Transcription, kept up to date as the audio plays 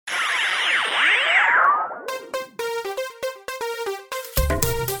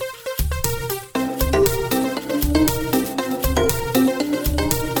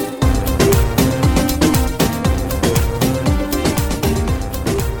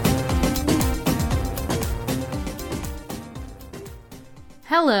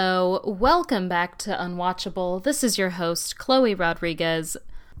Hello, welcome back to Unwatchable. This is your host, Chloe Rodriguez.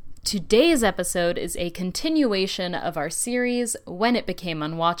 Today's episode is a continuation of our series, When It Became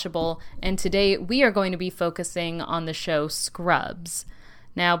Unwatchable, and today we are going to be focusing on the show Scrubs.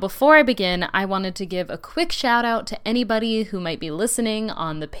 Now, before I begin, I wanted to give a quick shout out to anybody who might be listening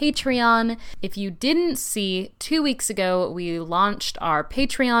on the Patreon. If you didn't see, 2 weeks ago, we launched our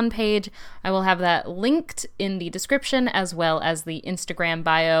Patreon page. I will have that linked in the description as well as the Instagram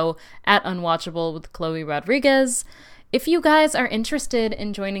bio at Unwatchable with Chloe Rodriguez. If you guys are interested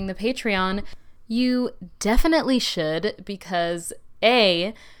in joining the Patreon, you definitely should because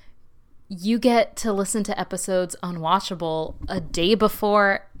A, you get to listen to episodes Unwatchable a day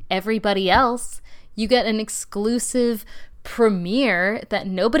before everybody else. You get an exclusive premiere that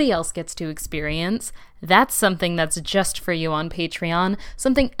nobody else gets to experience. That's something that's just for you on Patreon.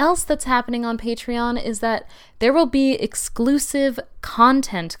 Something else that's happening on Patreon is that there will be exclusive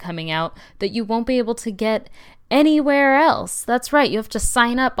content coming out that you won't be able to get anywhere else. That's right, you have to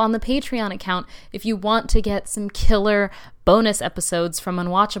sign up on the Patreon account if you want to get some killer bonus episodes from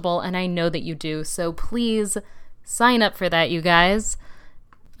Unwatchable, and I know that you do, so please sign up for that, you guys.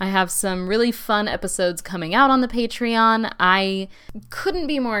 I have some really fun episodes coming out on the Patreon. I couldn't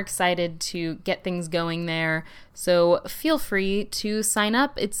be more excited to get things going there, so feel free to sign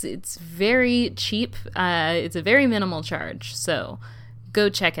up. It's very cheap. It's a very minimal charge, so go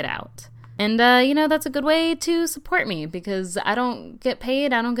check it out. And, that's a good way to support me because I don't get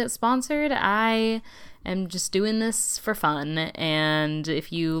paid, I don't get sponsored, I am just doing this for fun. And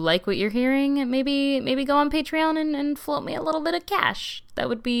if you like what you're hearing, maybe go on Patreon and float me a little bit of cash. That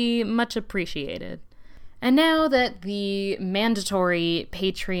would be much appreciated. And now that the mandatory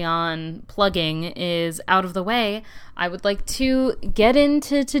Patreon plugging is out of the way, I would like to get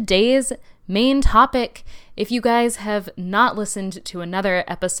into today's main topic. If you guys have not listened to another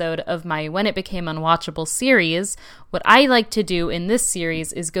episode of my When It Became Unwatchable series, what I like to do in this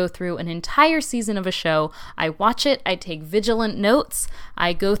series is go through an entire season of a show. I watch it, I take vigilant notes,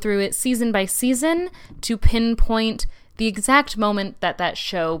 I go through it season by season to pinpoint the exact moment that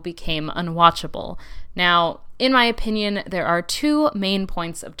show became unwatchable. Now, in my opinion, there are two main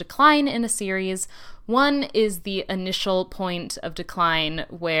points of decline in a series. One is the initial point of decline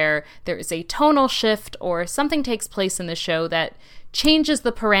where there is a tonal shift or something takes place in the show that changes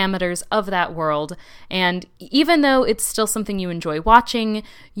the parameters of that world. And even though it's still something you enjoy watching,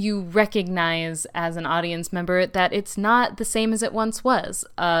 you recognize as an audience member that it's not the same as it once was.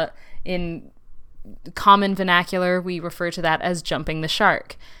 In common vernacular, we refer to that as jumping the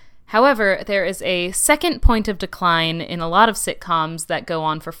shark. However, there is a second point of decline in a lot of sitcoms that go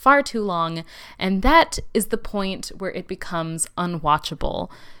on for far too long, and that is the point where it becomes unwatchable.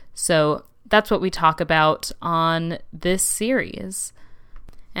 So that's what we talk about on this series.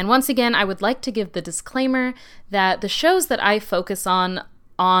 And once again, I would like to give the disclaimer that the shows that I focus on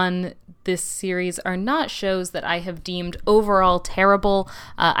this series are not shows that I have deemed overall terrible.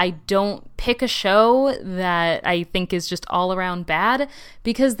 I don't pick a show that I think is just all around bad,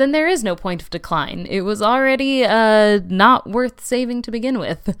 because then there is no point of decline. It was already not worth saving to begin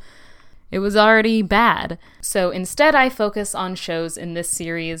with. It was already bad. So instead, I focus on shows in this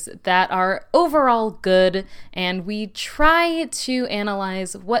series that are overall good, and we try to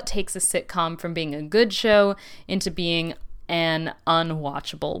analyze what takes a sitcom from being a good show into being an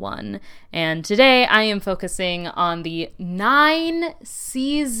unwatchable one. And today I am focusing on the 9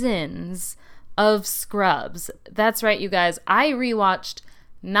 seasons of Scrubs. That's right, you guys. I rewatched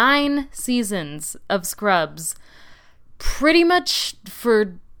 9 seasons of Scrubs pretty much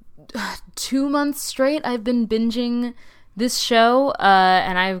for 2 months straight. I've been binging this show,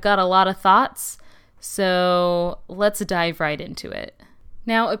 and I've got a lot of thoughts. So let's dive right into it.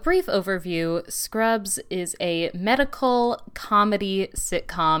 Now, a brief overview. Scrubs is a medical comedy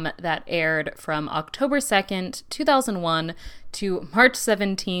sitcom that aired from October 2nd, 2001 to March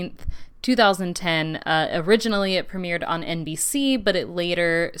 17th, 2010. Originally, it premiered on NBC, but it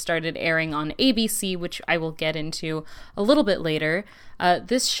later started airing on ABC, which I will get into a little bit later.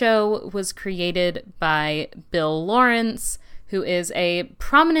 This show was created by Bill Lawrence, who is a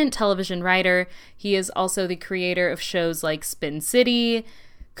prominent television writer. He is also the creator of shows like Spin City,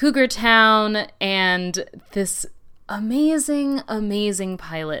 Cougar Town, and this amazing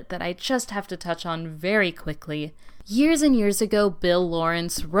pilot that I just have to touch on very quickly. Years and years ago, Bill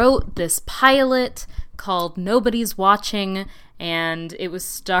Lawrence wrote this pilot called Nobody's Watching, and it was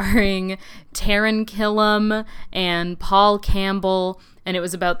starring Taran Killam and Paul Campbell, and it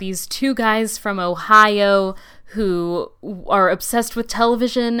was about these two guys from Ohio who are obsessed with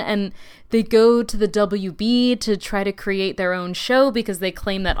television, and They go to the WB to try to create their own show because they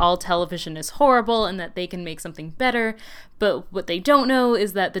claim that all television is horrible and that they can make something better. But what they don't know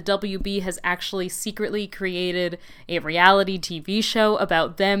is that the WB has actually secretly created a reality TV show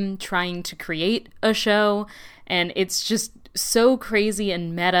about them trying to create a show. And it's just so crazy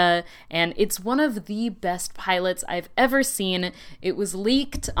and meta, and it's one of the best pilots I've ever seen. It was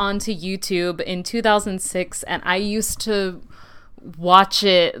leaked onto YouTube in 2006, and I used to watch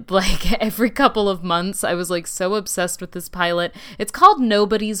it like every couple of months. I was like so obsessed with this pilot. It's called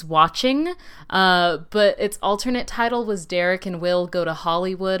Nobody's Watching, but its alternate title was Derek and Will Go to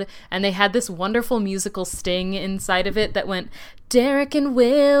Hollywood, and they had this wonderful musical sting inside of it that went, Derek and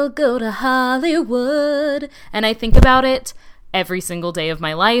Will go to Hollywood, and I think about it every single day of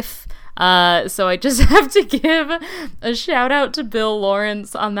my life. So I just have to give a shout out to Bill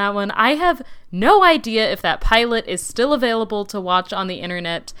Lawrence on that one. I have no idea if that pilot is still available to watch on the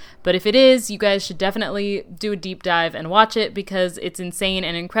internet, but if it is, you guys should definitely do a deep dive and watch it because it's insane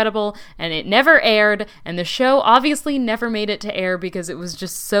and incredible, and it never aired, and the show obviously never made it to air because it was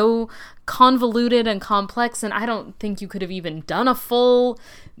just so convoluted and complex, and I don't think you could have even done a full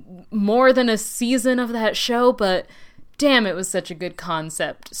more than a season of that show, but damn, it was such a good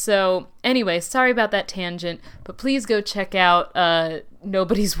concept. So anyway, sorry about that tangent, but please go check out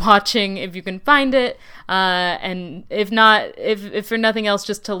Nobody's Watching if you can find it. And if not, if for nothing else,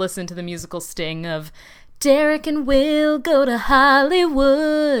 just to listen to the musical sting of Derek and Will Go to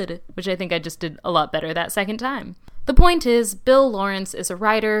Hollywood, which I think I just did a lot better that second time. The point is, Bill Lawrence is a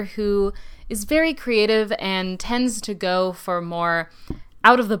writer who is very creative and tends to go for more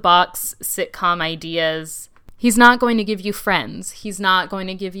out-of-the-box sitcom ideas. He's not going to give you Friends. He's not going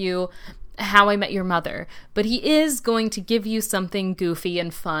to give you How I Met Your Mother. But he is going to give you something goofy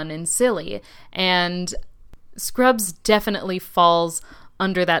and fun and silly. And Scrubs definitely falls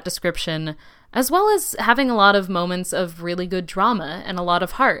under that description, as well as having a lot of moments of really good drama and a lot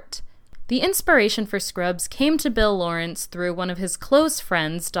of heart. The inspiration for Scrubs came to Bill Lawrence through one of his close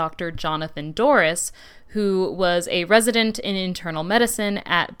friends, Dr. Jonathan Doris, who was a resident in internal medicine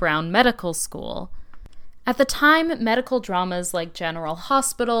at Brown Medical School. At the time, medical dramas like General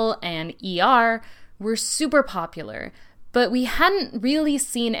Hospital and ER were super popular, but we hadn't really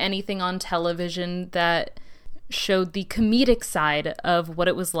seen anything on television that showed the comedic side of what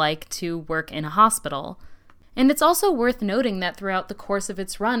it was like to work in a hospital. And it's also worth noting that throughout the course of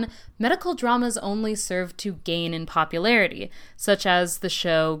its run, medical dramas only served to gain in popularity, such as the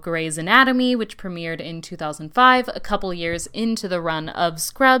show Grey's Anatomy, which premiered in 2005, a couple years into the run of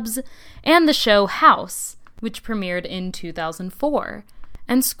Scrubs, and the show House, which premiered in 2004.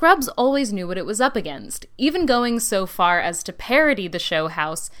 And Scrubs always knew what it was up against, even going so far as to parody the show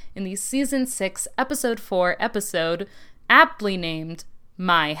House in the Season 6, Episode 4 episode, aptly named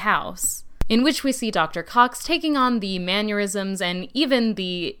My House, in which we see Dr. Cox taking on the mannerisms and even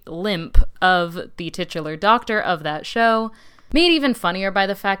the limp of the titular doctor of that show, made even funnier by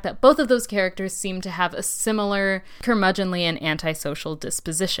the fact that both of those characters seem to have a similar curmudgeonly and antisocial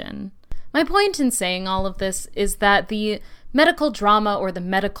disposition. My point in saying all of this is that the medical drama or the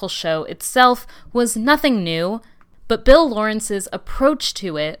medical show itself was nothing new, but Bill Lawrence's approach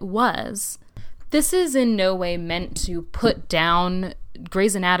to it was. This is in no way meant to put down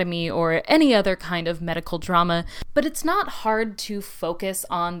Grey's Anatomy or any other kind of medical drama, but it's not hard to focus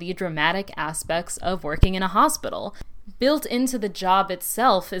on the dramatic aspects of working in a hospital. Built into the job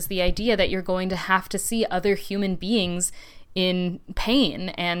itself is the idea that you're going to have to see other human beings in pain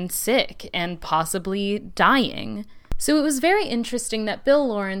and sick and possibly dying. So it was very interesting that Bill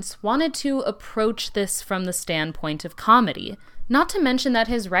Lawrence wanted to approach this from the standpoint of comedy. Not to mention that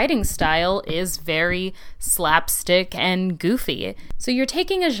his writing style is very slapstick and goofy. So you're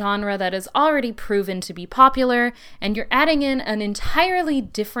taking a genre that is already proven to be popular, and you're adding in an entirely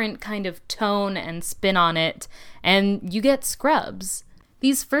different kind of tone and spin on it, and you get Scrubs.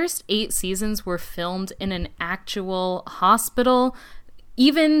 These first 8 seasons were filmed in an actual hospital.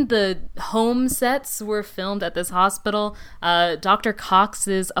 Even the home sets were filmed at this hospital. Dr.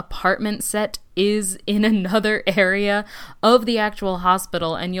 Cox's apartment set is in another area of the actual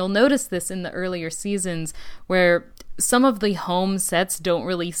hospital, and you'll notice this in the earlier seasons where some of the home sets don't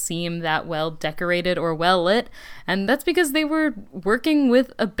really seem that well decorated or well lit, and that's because they were working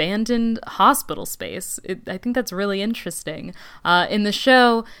with abandoned hospital space. I think that's really interesting. In the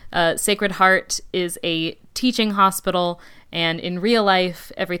show, Sacred Heart is a teaching hospital, and in real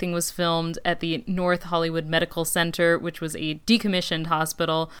life, everything was filmed at the North Hollywood Medical Center, which was a decommissioned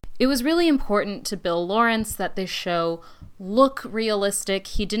hospital. It was really important to Bill Lawrence that this show look realistic.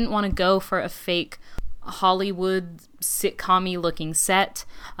 He didn't want to go for a fake Hollywood sitcom-y looking set.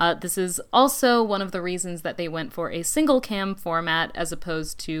 This is also one of the reasons that they went for a single cam format as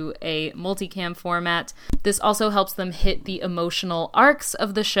opposed to a multicam format. This also helps them hit the emotional arcs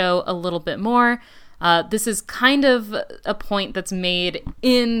of the show a little bit more. This is kind of a point that's made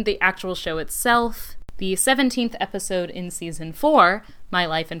in the actual show itself. The 17th episode in season 4, My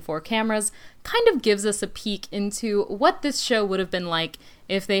Life in 4 Cameras, kind of gives us a peek into what this show would have been like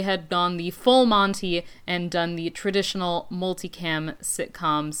if they had gone the full Monty and done the traditional multicam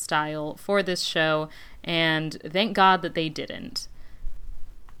sitcom style for this show, and thank God that they didn't.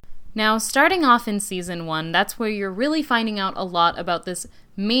 Now, starting off in season 1, that's where you're really finding out a lot about this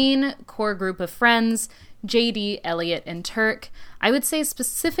main core group of friends, JD, Elliot, and Turk. I would say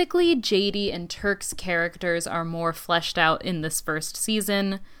specifically JD and Turk's characters are more fleshed out in this first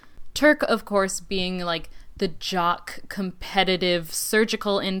season. Turk, of course, being like the jock, competitive,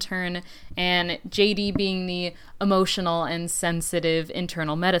 surgical intern, and JD being the emotional and sensitive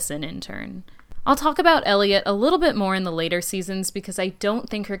internal medicine intern. I'll talk about Elliot a little bit more in the later seasons because I don't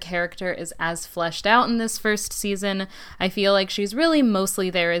think her character is as fleshed out in this first season. I feel like she's really mostly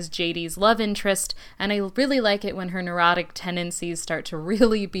there as JD's love interest, and I really like it when her neurotic tendencies start to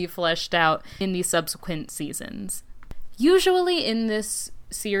really be fleshed out in the subsequent seasons. Usually in this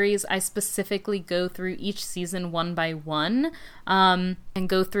series, I specifically go through each season one by one, and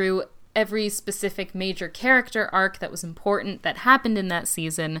go through every specific major character arc that was important that happened in that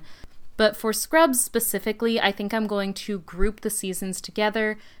season. But for Scrubs specifically, I think I'm going to group the seasons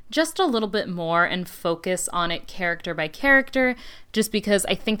together just a little bit more and focus on it character by character, just because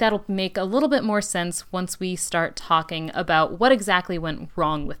I think that'll make a little bit more sense once we start talking about what exactly went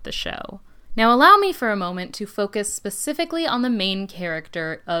wrong with the show. Now allow me for a moment to focus specifically on the main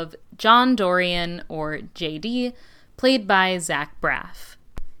character of John Dorian, or JD, played by Zach Braff.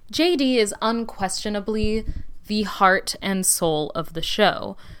 JD is unquestionably the heart and soul of the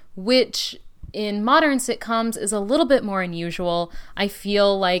show, which in modern sitcoms is a little bit more unusual. I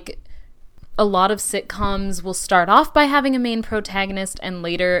feel like a lot of sitcoms will start off by having a main protagonist and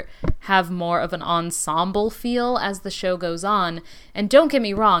later have more of an ensemble feel as the show goes on. And don't get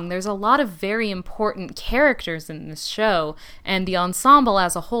me wrong, there's a lot of very important characters in this show, and the ensemble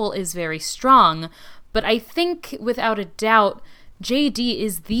as a whole is very strong. But I think, without a doubt, JD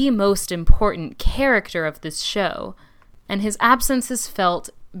is the most important character of this show, and his absence is felt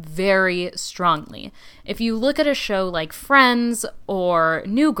very strongly. If you look at a show like Friends or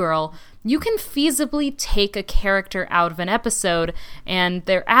New Girl, you can feasibly take a character out of an episode and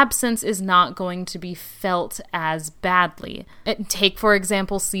their absence is not going to be felt as badly. Take, for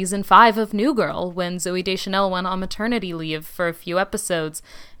example, season 5 of New Girl, when Zooey Deschanel went on maternity leave for a few episodes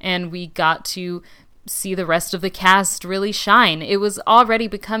and we got to see the rest of the cast really shine. It was already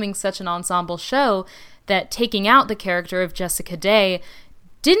becoming such an ensemble show that taking out the character of Jessica Day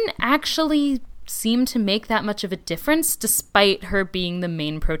didn't actually seem to make that much of a difference, despite her being the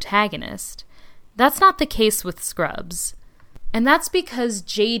main protagonist. That's not the case with Scrubs. And that's because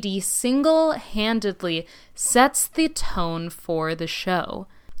JD single-handedly sets the tone for the show.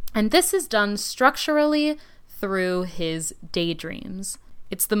 And this is done structurally through his daydreams.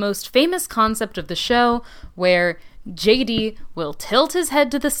 It's the most famous concept of the show, where JD will tilt his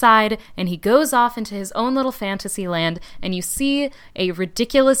head to the side and he goes off into his own little fantasy land, and you see a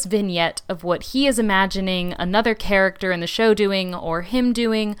ridiculous vignette of what he is imagining another character in the show doing, or him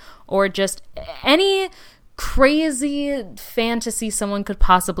doing, or just any crazy fantasy someone could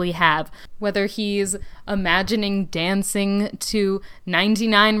possibly have. Whether he's imagining dancing to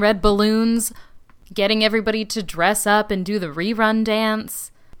 99 Red Balloons, getting everybody to dress up and do the rerun dance,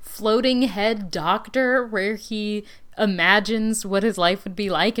 Floating Head Doctor, where he imagines what his life would be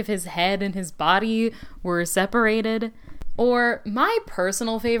like if his head and his body were separated. Or my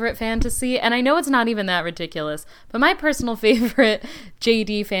personal favorite fantasy, and I know it's not even that ridiculous, but my personal favorite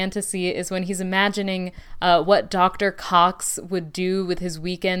JD fantasy is when he's imagining what Dr. Cox would do with his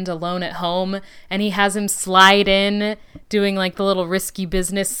weekend alone at home, and he has him slide in, doing like the little risky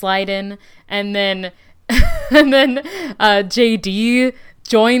business slide in, and then JD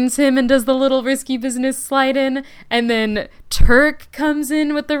joins him and does the little risky business slide in, and then Turk comes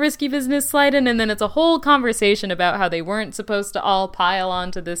in with the risky business slide in, and then it's a whole conversation about how they weren't supposed to all pile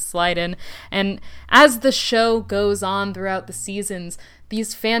onto this slide in. And as the show goes on throughout the seasons,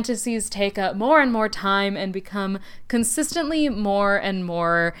 these fantasies take up more and more time and become consistently more and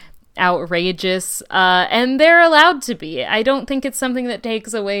more outrageous, and they're allowed to be. I don't think it's something that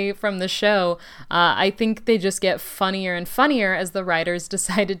takes away from the show. I think they just get funnier and funnier as the writers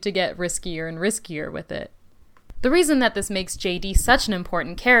decided to get riskier and riskier with it. The reason that this makes JD such an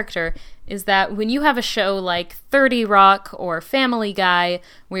important character is that when you have a show like 30 Rock or Family Guy,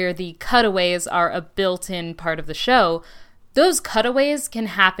 where the cutaways are a built-in part of the show, those cutaways can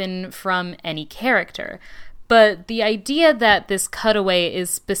happen from any character. But the idea that this cutaway is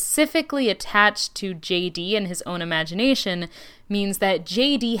specifically attached to JD and his own imagination means that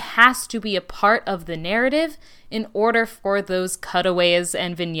JD has to be a part of the narrative in order for those cutaways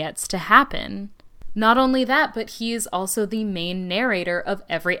and vignettes to happen. Not only that, but he is also the main narrator of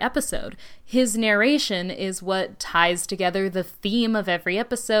every episode. His narration is what ties together the theme of every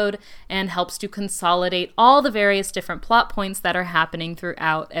episode and helps to consolidate all the various different plot points that are happening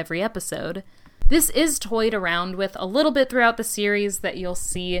throughout every episode. This is toyed around with a little bit throughout the series that you'll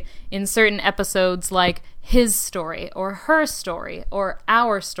see in certain episodes like his story or her story or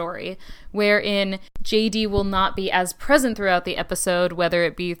our story, wherein JD will not be as present throughout the episode, whether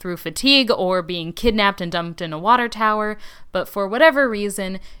it be through fatigue or being kidnapped and dumped in a water tower, but for whatever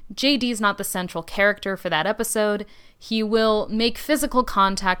reason, JD's not the central character for that episode. He will make physical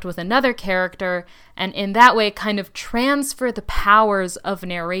contact with another character, and in that way kind of transfer the powers of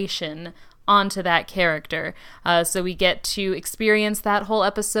narration onto that character. So we get to experience that whole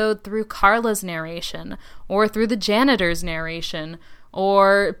episode through Carla's narration, or through the janitor's narration,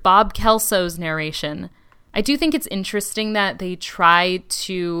 or Bob Kelso's narration. I do think it's interesting that they try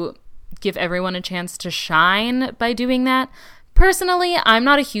to give everyone a chance to shine by doing that. Personally, I'm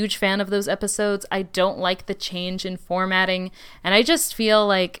not a huge fan of those episodes. I don't like the change in formatting, and I just feel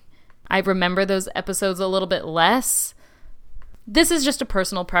like I remember those episodes a little bit less. This is just a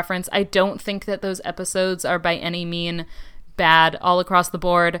personal preference. I don't think that those episodes are by any mean bad all across the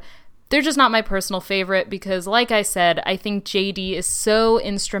board. They're just not my personal favorite because, like I said, I think JD is so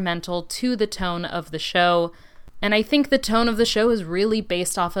instrumental to the tone of the show. And I think the tone of the show is really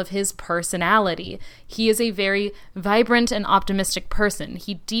based off of his personality. He is a very vibrant and optimistic person.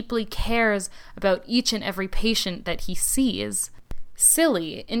 He deeply cares about each and every patient that he sees.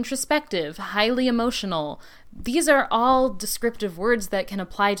 Silly, introspective, highly emotional. These are all descriptive words that can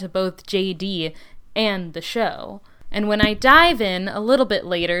apply to both JD and the show. And when I dive in a little bit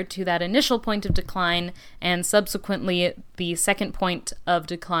later to that initial point of decline and subsequently the second point of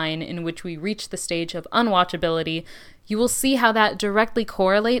decline in which we reach the stage of unwatchability, you will see how that directly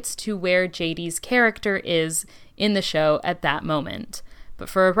correlates to where JD's character is in the show at that moment. But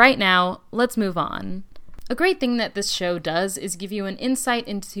for right now, let's move on. A great thing that this show does is give you an insight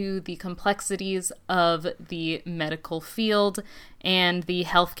into the complexities of the medical field and the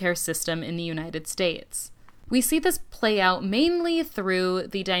healthcare system in the United States. We see this play out mainly through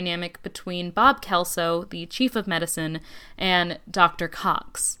the dynamic between Bob Kelso, the chief of medicine, and Dr.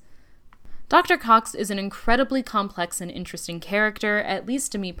 Cox. Dr. Cox is an incredibly complex and interesting character, at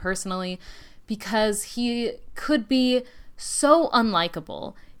least to me personally, because he could be so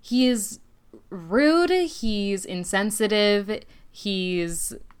unlikable. He is rude, he's insensitive,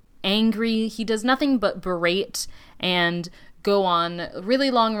 he's angry, he does nothing but berate and go on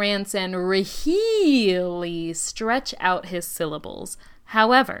really long rants and really stretch out his syllables.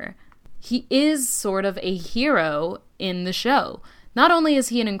 However, he is sort of a hero in the show. Not only is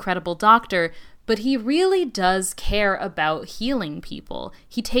he an incredible doctor, but he really does care about healing people.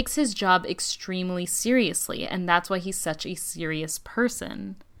 He takes his job extremely seriously, and that's why he's such a serious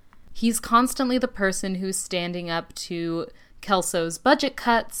person. He's constantly the person who's standing up to Kelso's budget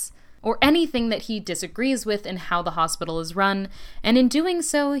cuts or anything that he disagrees with in how the hospital is run, and in doing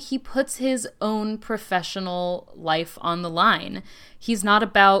so, he puts his own professional life on the line. He's not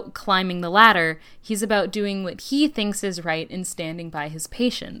about climbing the ladder, he's about doing what he thinks is right and standing by his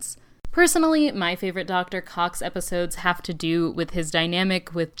patients. Personally, my favorite Dr. Cox episodes have to do with his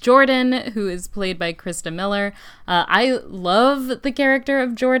dynamic with Jordan, who is played by Krista Miller. I love the character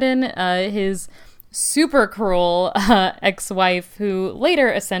of Jordan, his super cruel ex-wife, who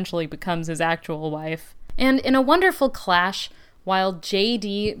later essentially becomes his actual wife. And in a wonderful clash, while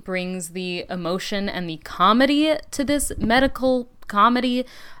JD brings the emotion and the comedy to this medical comedy,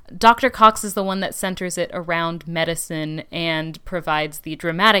 Dr. Cox is the one that centers it around medicine and provides the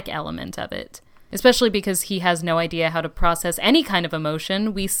dramatic element of it. Especially because he has no idea how to process any kind of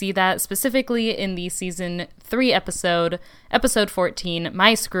emotion. We see that specifically in the season 3 episode 14,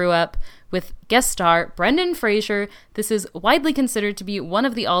 My Screw Up, with guest star Brendan Fraser. This is widely considered to be one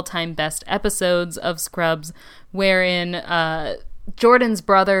of the all-time best episodes of Scrubs, wherein Jordan's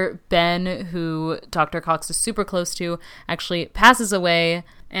brother, Ben, who Dr. Cox is super close to, actually passes away,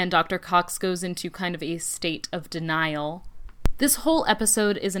 and Dr. Cox goes into kind of a state of denial. This whole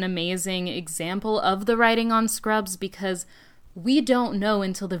episode is an amazing example of the writing on Scrubs because we don't know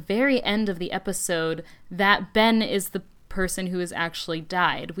until the very end of the episode that Ben is the person who has actually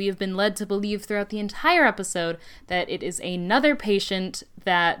died. We have been led to believe throughout the entire episode that it is another patient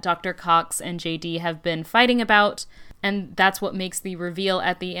that Dr. Cox and JD have been fighting about, and that's what makes the reveal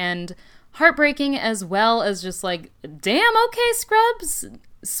at the end heartbreaking, as well as just like, damn, okay, Scrubs,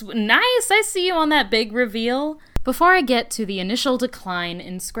 nice, I see you on that big reveal. Before I get to the initial decline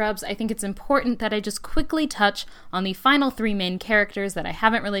in Scrubs, I think it's important that I just quickly touch on the final three main characters that I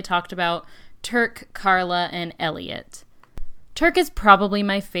haven't really talked about: Turk, Carla, and Elliot. Turk is probably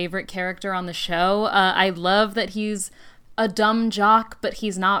my favorite character on the show. I love that he's a dumb jock, but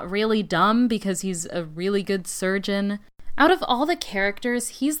he's not really dumb because he's a really good surgeon. Out of all the characters,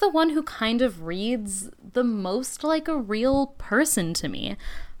 he's the one who kind of reads the most like a real person to me.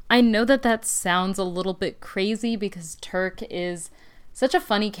 I know that sounds a little bit crazy because Turk is such a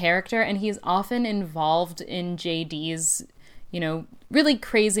funny character and he's often involved in JD's, really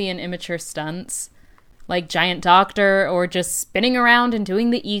crazy and immature stunts, like Giant Doctor or just spinning around and doing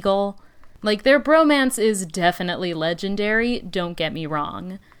the eagle. Like, their bromance is definitely legendary, don't get me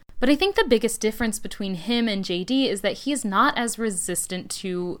wrong. But I think the biggest difference between him and JD is that he's not as resistant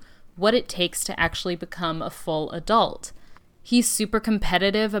to what it takes to actually become a full adult. He's super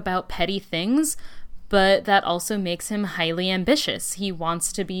competitive about petty things, but that also makes him highly ambitious. He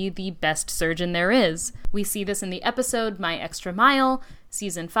wants to be the best surgeon there is. We see this in the episode My Extra Mile,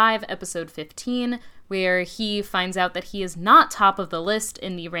 Season 5, Episode 15, where he finds out that he is not top of the list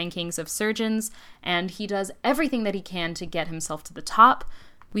in the rankings of surgeons, and he does everything that he can to get himself to the top.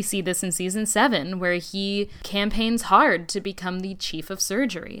 We see this in Season 7, where he campaigns hard to become the chief of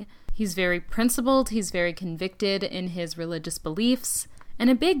surgery. He's very principled, he's very convicted in his religious beliefs, and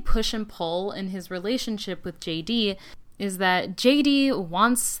a big push and pull in his relationship with JD is that JD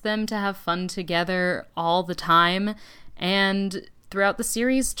wants them to have fun together all the time, and throughout the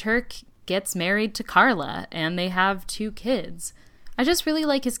series, Turk gets married to Carla, and they have 2 kids. I just really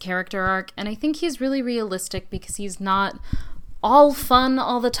like his character arc, and I think he's really realistic because he's not all fun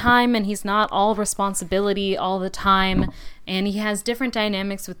all the time, and he's not all responsibility all the time, and he has different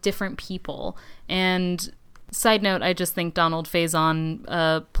dynamics with different people. And side note, I just think Donald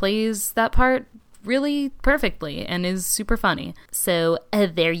Faison plays that part really perfectly and is super funny. So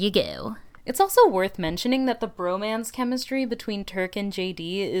there you go. It's also worth mentioning that the bromance chemistry between Turk and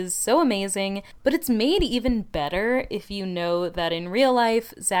JD is so amazing, but it's made even better if you know that in real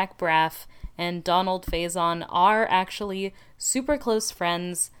life, Zach Braff and Donald Faison are actually super close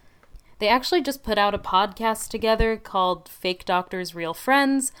friends. They actually just put out a podcast together called Fake Doctors, Real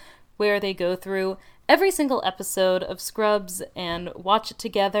Friends, where they go through every single episode of Scrubs and watch it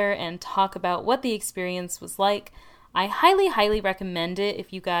together and talk about what the experience was like. I highly, highly recommend it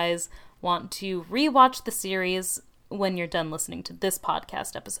if you guys want to rewatch the series when you're done listening to this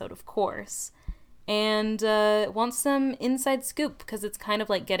podcast episode, of course. And want some inside scoop, because it's kind of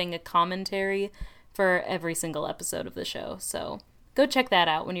like getting a commentary for every single episode of the show. So go check that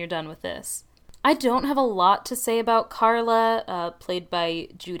out when you're done with this. I don't have a lot to say about Carla, played by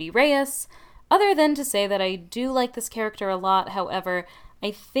Judy Reyes, other than to say that I do like this character a lot. However,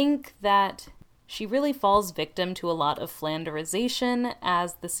 I think that she really falls victim to a lot of Flanderization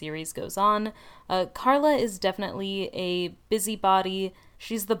as the series goes on. Carla is definitely a busybody.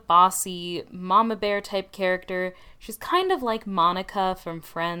 She's the bossy mama bear type character. She's kind of like Monica from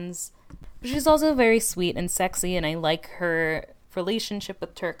Friends. But she's also very sweet and sexy, and I like her relationship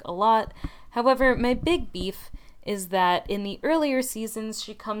with Turk a lot. However, my big beef is that in the earlier seasons,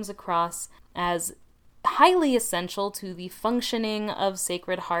 she comes across as highly essential to the functioning of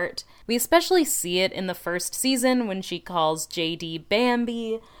Sacred Heart. We especially see it in the first season when she calls JD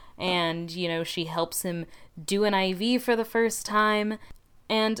Bambi, and, she helps him do an IV for the first time.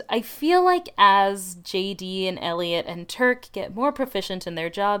 And I feel like as JD and Elliot and Turk get more proficient in their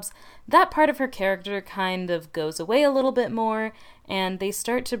jobs, that part of her character kind of goes away a little bit more, and they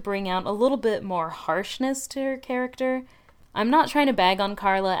start to bring out a little bit more harshness to her character. I'm not trying to bag on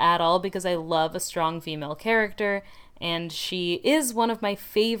Carla at all because I love a strong female character, and she is one of my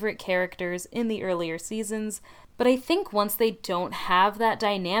favorite characters in the earlier seasons, but I think once they don't have that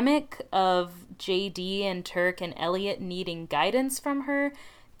dynamic of JD and Turk and Elliot needing guidance from her,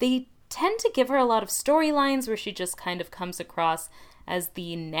 they tend to give her a lot of storylines where she just kind of comes across as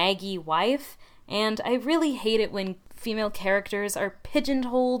the naggy wife, and I really hate it when female characters are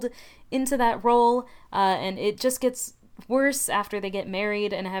pigeonholed into that role, and it just gets worse after they get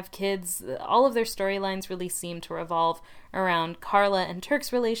married and have kids. All of their storylines really seem to revolve around Carla and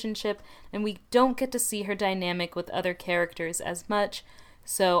Turk's relationship, and we don't get to see her dynamic with other characters as much.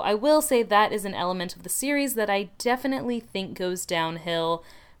 So I will say that is an element of the series that I definitely think goes downhill,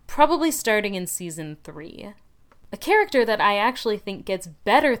 probably starting in season 3. A character that I actually think gets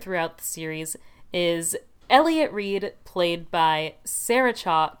better throughout the series is Elliot Reed, played by Sarah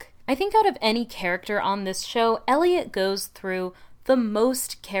Chalke. I think out of any character on this show, Elliot goes through the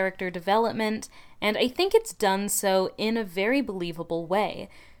most character development, and I think it's done so in a very believable way.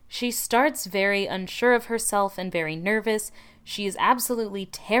 She starts very unsure of herself and very nervous. She is absolutely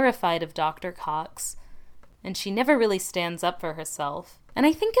terrified of Dr. Cox, and she never really stands up for herself. And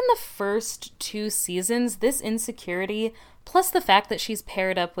I think in the first 2 seasons, this insecurity, plus the fact that she's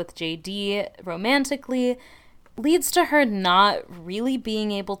paired up with JD romantically, leads to her not really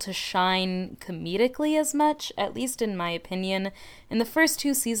being able to shine comedically as much, at least in my opinion. In the first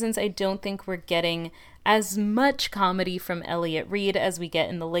 2 seasons, I don't think we're getting as much comedy from Elliot Reed as we get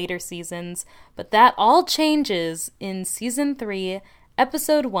in the later seasons, but that all changes in season 3,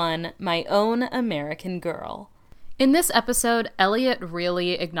 episode 1, My Own American Girl. In this episode, Elliot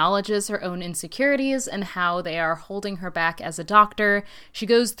really acknowledges her own insecurities and how they are holding her back as a doctor. She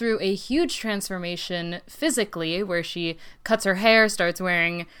goes through a huge transformation physically, where she cuts her hair, starts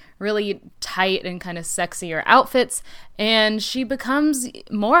wearing really tight and kind of sexier outfits, and she becomes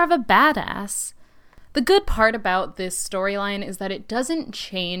more of a badass. The good part about this storyline is that it doesn't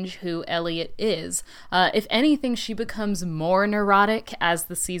change who Elliot is. If anything, she becomes more neurotic as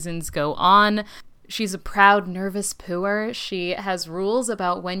the seasons go on. She's a proud, nervous pooer. She has rules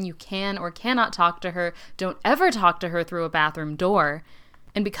about when you can or cannot talk to her. Don't ever talk to her through a bathroom door.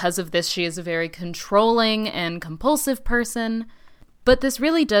 And because of this, she is a very controlling and compulsive person. But this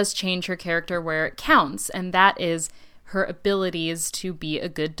really does change her character where it counts, and that is her abilities to be a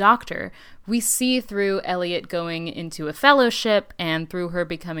good doctor. We see through Elliot going into a fellowship and through her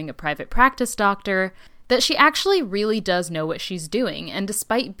becoming a private practice doctor that she actually really does know what she's doing. And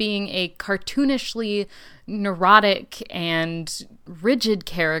despite being a cartoonishly neurotic and rigid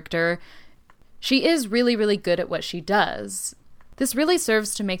character, she is really, really good at what she does. This really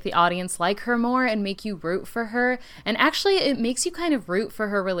serves to make the audience like her more and make you root for her. And actually, it makes you kind of root for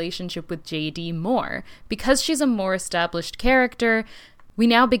her relationship with JD more. Because she's a more established character, we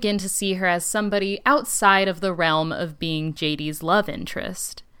now begin to see her as somebody outside of the realm of being JD's love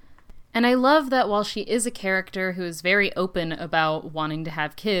interest. And I love that while she is a character who is very open about wanting to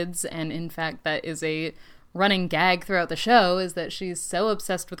have kids, and in fact that is a running gag throughout the show, is that she's so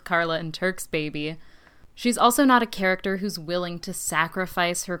obsessed with Carla and Turk's baby, she's also not a character who's willing to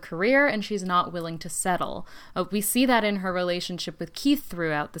sacrifice her career, and she's not willing to settle. We see that in her relationship with Keith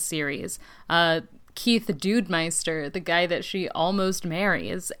throughout the series. Keith Dudemeister, the guy that she almost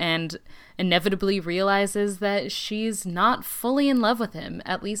marries, and inevitably realizes that she's not fully in love with him,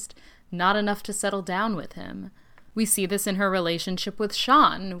 at least not enough to settle down with him. We see this in her relationship with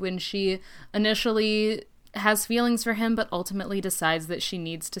Sean, when she initially has feelings for him, but ultimately decides that she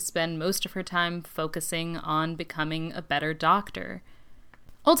needs to spend most of her time focusing on becoming a better doctor.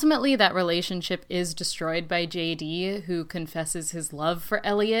 Ultimately, that relationship is destroyed by JD, who confesses his love for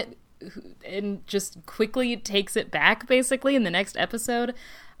Elliot, and just quickly takes it back, basically, in the next episode.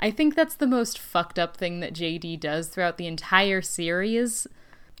 I think that's the most fucked up thing that JD does throughout the entire series.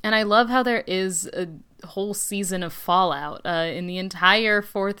 And I love how there is a whole season of fallout. In the entire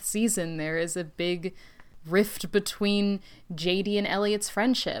 4th season, there is a big rift between JD and Elliot's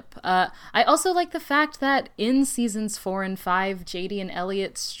friendship. I also like the fact that in seasons 4 and 5, JD and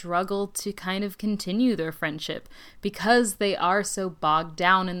Elliot struggle to kind of continue their friendship because they are so bogged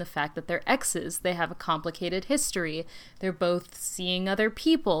down in the fact that they're exes. They have a complicated history. They're both seeing other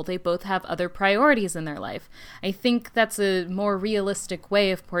people. They both have other priorities in their life. I think that's a more realistic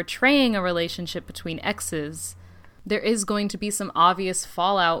way of portraying a relationship between exes. There is going to be some obvious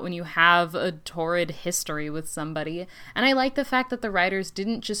fallout when you have a torrid history with somebody, and I like the fact that the writers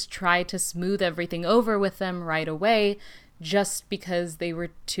didn't just try to smooth everything over with them right away, just because they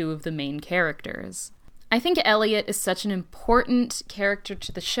were 2 of the main characters. I think Elliot is such an important character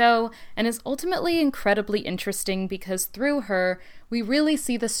to the show, and is ultimately incredibly interesting because through her, we really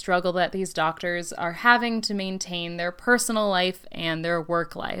see the struggle that these doctors are having to maintain their personal life and their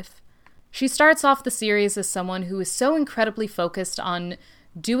work life. She starts off the series as someone who is so incredibly focused on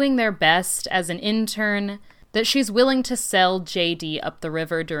doing their best as an intern that she's willing to sell JD up the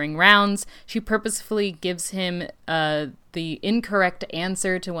river during rounds. She purposefully gives him the incorrect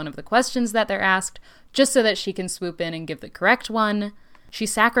answer to one of the questions that they're asked, just so that she can swoop in and give the correct one. She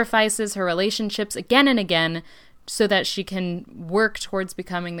sacrifices her relationships again and again so that she can work towards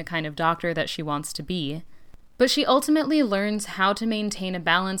becoming the kind of doctor that she wants to be. But she ultimately learns how to maintain a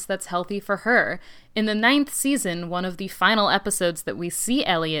balance that's healthy for her. In the 9th season, one of the final episodes that we see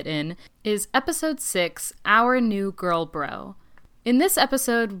Elliot in is episode 6, Our New Girl Bro. In this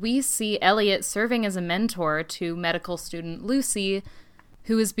episode, we see Elliot serving as a mentor to medical student Lucy,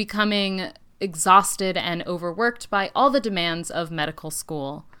 who is becoming exhausted and overworked by all the demands of medical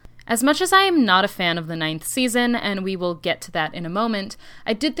school. As much as I am not a fan of the 9th season, and we will get to that in a moment,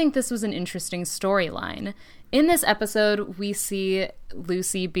 I did think this was an interesting storyline. In this episode, we see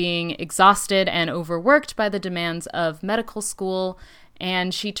Lucy being exhausted and overworked by the demands of medical school,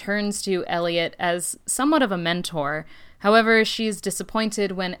 and she turns to Elliot as somewhat of a mentor. However, she's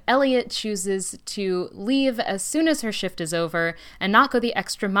disappointed when Elliot chooses to leave as soon as her shift is over and not go the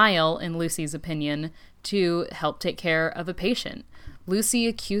extra mile, in Lucy's opinion, to help take care of a patient. Lucy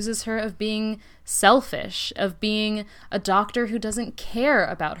accuses her of being selfish, of being a doctor who doesn't care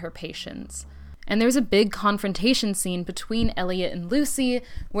about her patients. And there's a big confrontation scene between Elliot and Lucy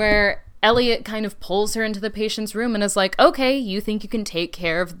where Elliot kind of pulls her into the patient's room and is like, okay, you think you can take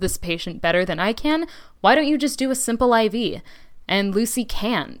care of this patient better than I can? Why don't you just do a simple IV? And Lucy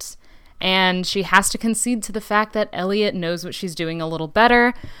can't. And she has to concede to the fact that Elliot knows what she's doing a little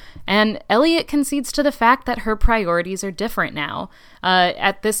better. And Elliot concedes to the fact that her priorities are different now.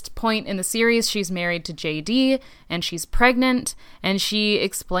 At this point in the series, she's married to JD, and she's pregnant, and she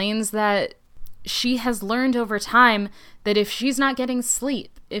explains that she has learned over time that if she's not getting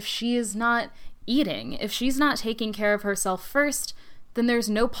sleep, if she is not eating, if she's not taking care of herself first, then there's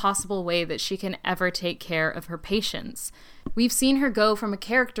no possible way that she can ever take care of her patients. We've seen her go from a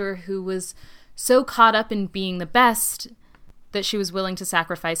character who was so caught up in being the best that she was willing to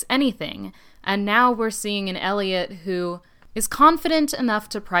sacrifice anything, and now we're seeing an Elliot who is confident enough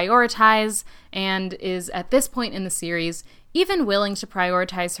to prioritize and is, at this point in the series, even willing to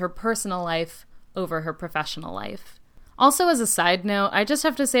prioritize her personal life over her professional life. Also, as a side note, I just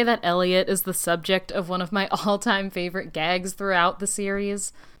have to say that Elliot is the subject of one of my all-time favorite gags throughout the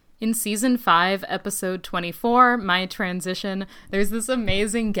series. In Season 5, Episode 24, My Transition, there's this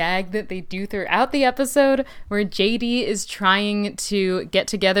amazing gag that they do throughout the episode where JD is trying to get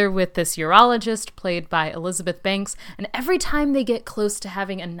together with this urologist played by Elizabeth Banks, and every time they get close to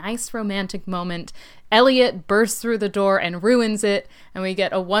having a nice romantic moment, Elliot bursts through the door and ruins it, and we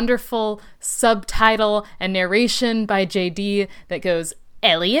get a wonderful subtitle and narration by JD that goes,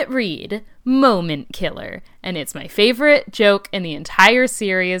 Elliot Reed, Moment Killer. And it's my favorite joke in the entire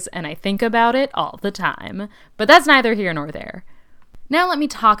series, and I think about it all the time. But that's neither here nor there. Now let me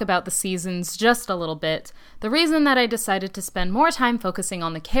talk about the seasons just a little bit. The reason that I decided to spend more time focusing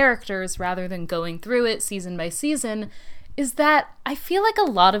on the characters rather than going through it season by season is that I feel like a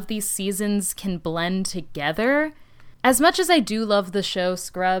lot of these seasons can blend together. As much as I do love the show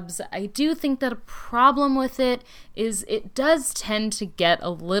Scrubs, I do think that a problem with it is it does tend to get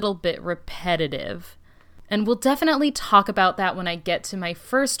a little bit repetitive. And we'll definitely talk about that when I get to my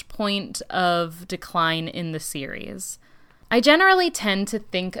first point of decline in the series. I generally tend to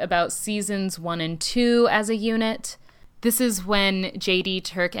think about seasons 1 and 2 as a unit. This is when JD,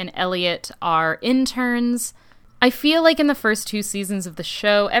 Turk, and Elliot are interns. I feel like in the first 2 seasons of the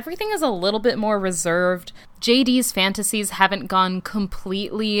show, everything is a little bit more reserved. JD's fantasies haven't gone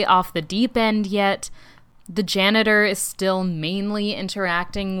completely off the deep end yet. The janitor is still mainly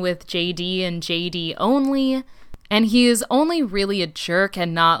interacting with JD and JD only, and he is only really a jerk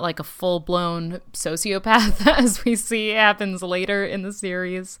and not like a full-blown sociopath, as we see happens later in the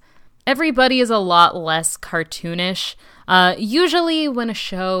series. Everybody is a lot less cartoonish. Usually when a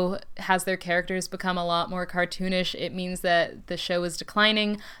show has their characters become a lot more cartoonish, it means that the show is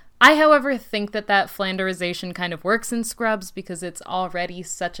declining. I, however, think that flanderization kind of works in Scrubs because it's already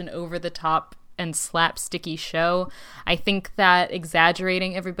such an over-the-top and slapsticky show. I think that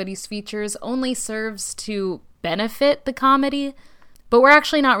exaggerating everybody's features only serves to benefit the comedy, but we're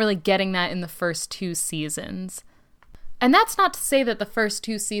actually not really getting that in the first 2 seasons. And that's not to say that the first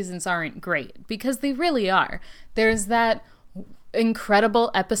 2 seasons aren't great, because they really are. There's that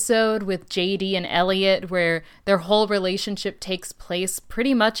incredible episode with JD and Elliot where their whole relationship takes place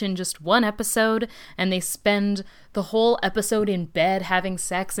pretty much in just one episode, and they spend the whole episode in bed having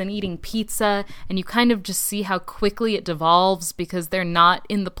sex and eating pizza, and you kind of just see how quickly it devolves because they're not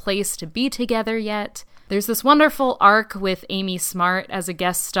in the place to be together yet. There's this wonderful arc with Amy Smart as a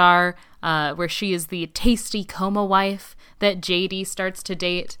guest star, where she is the tasty coma wife that JD starts to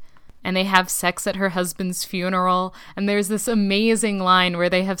date, and they have sex at her husband's funeral, and there's this amazing line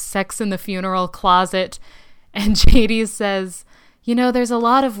where they have sex in the funeral closet, and JD says, you know, there's a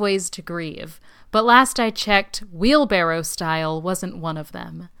lot of ways to grieve, but last I checked, wheelbarrow style wasn't one of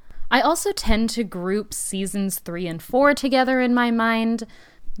them. I also tend to group seasons 3 and 4 together in my mind.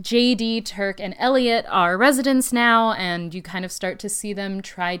 JD, Turk, and Elliot are residents now, and you kind of start to see them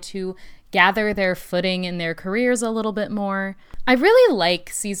try to gather their footing in their careers a little bit more. I really like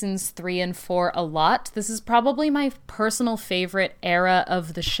seasons 3 and 4 a lot. This is probably my personal favorite era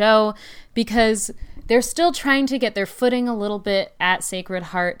of the show because they're still trying to get their footing a little bit at Sacred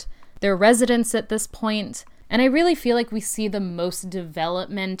Heart. They're residents at this point, and I really feel like we see the most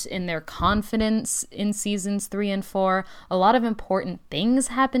development in their confidence in seasons 3 and 4. A lot of important things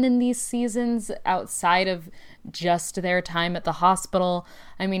happen in these seasons outside of just their time at the hospital.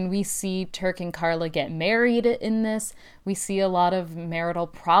 I mean, we see Turk and Carla get married in this. We see a lot of marital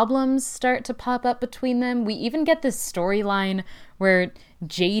problems start to pop up between them. We even get this storyline where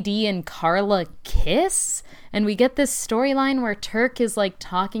JD and Carla kiss, and we get this storyline where Turk is like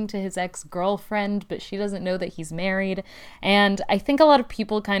talking to his ex-girlfriend, but she doesn't know that he's married. And I think a lot of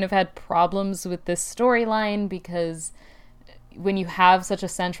people kind of had problems with this storyline because when you have such a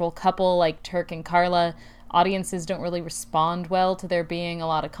central couple like Turk and Carla, audiences don't really respond well to there being a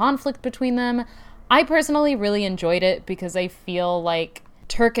lot of conflict between them. I personally really enjoyed it because I feel like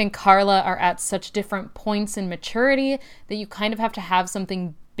Turk and Carla are at such different points in maturity that you kind of have to have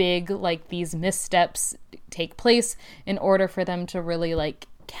something big like these missteps take place in order for them to really like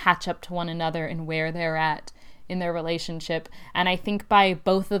catch up to one another and where they're at in their relationship. And I think by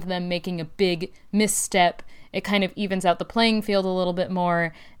both of them making a big misstep, it kind of evens out the playing field a little bit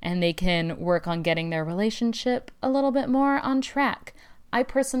more, and they can work on getting their relationship a little bit more on track. I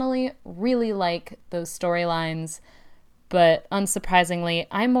personally really like those storylines, but unsurprisingly,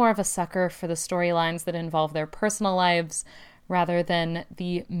 I'm more of a sucker for the storylines that involve their personal lives rather than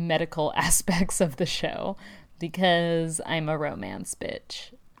the medical aspects of the show, because I'm a romance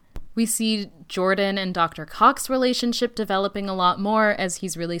bitch. We see Jordan and Dr. Cox's relationship developing a lot more as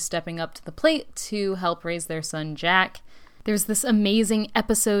he's really stepping up to the plate to help raise their son, Jack. There's this amazing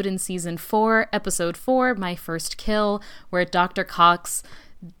episode in season 4, episode 4, My First Kill, where Dr. Cox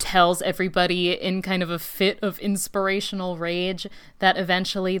tells everybody in kind of a fit of inspirational rage that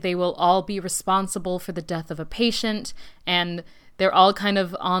eventually they will all be responsible for the death of a patient, and they're all kind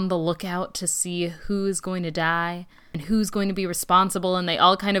of on the lookout to see who's going to die and who's going to be responsible, and they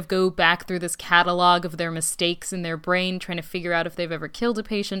all kind of go back through this catalog of their mistakes in their brain, trying to figure out if they've ever killed a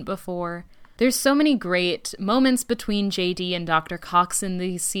patient before. There's so many great moments between JD and Dr. Cox in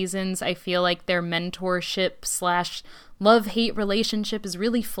these seasons. I feel like their mentorship / love-hate relationship is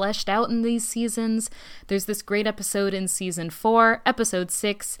really fleshed out in these seasons. There's this great episode in season 4, episode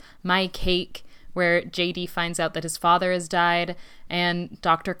 6, My Cake, where JD finds out that his father has died, and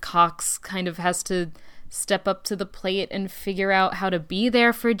Dr. Cox kind of has to step up to the plate and figure out how to be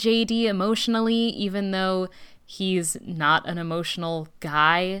there for JD emotionally, even though he's not an emotional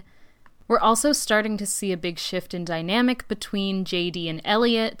guy. We're also starting to see a big shift in dynamic between JD and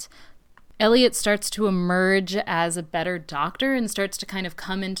Elliot. Elliot starts to emerge as a better doctor and starts to kind of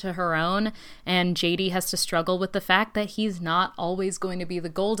come into her own, and JD has to struggle with the fact that he's not always going to be the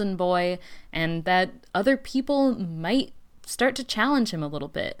golden boy and that other people might start to challenge him a little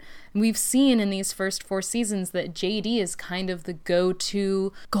bit. We've seen in these first 4 seasons that JD is kind of the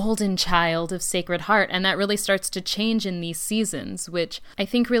go-to golden child of Sacred Heart, and that really starts to change in these seasons, which I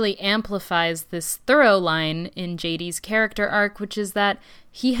think really amplifies this thorough line in JD's character arc, which is that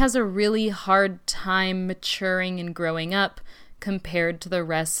he has a really hard time maturing and growing up compared to the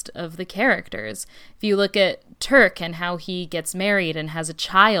rest of the characters. If you look at Turk and how he gets married and has a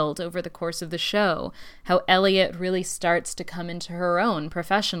child over the course of the show, how Elliot really starts to come into her own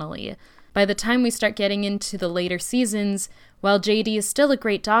professionally. By the time we start getting into the later seasons, while JD is still a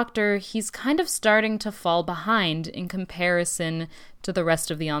great doctor, he's kind of starting to fall behind in comparison to the rest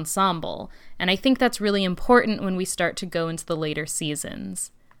of the ensemble. And I think that's really important when we start to go into the later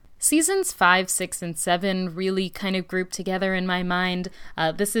seasons. Seasons 5, 6, and 7 really kind of group together in my mind.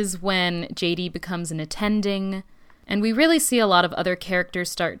 This is when JD becomes an attending, and we really see a lot of other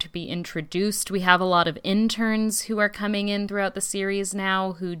characters start to be introduced. We have a lot of interns who are coming in throughout the series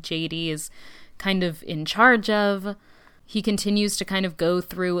now, who JD is kind of in charge of. He continues to kind of go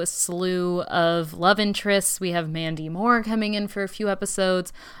through a slew of love interests. We have Mandy Moore coming in for a few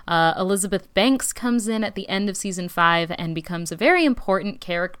episodes. Elizabeth Banks comes in at the end of season 5 and becomes a very important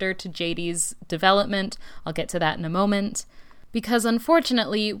character to JD's development. I'll get to that in a moment. Because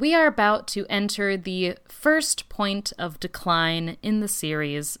unfortunately, we are about to enter the first point of decline in the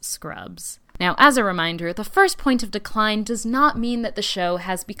series Scrubs. Now, as a reminder, the first point of decline does not mean that the show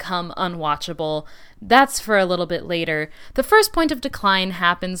has become unwatchable. That's for a little bit later. The first point of decline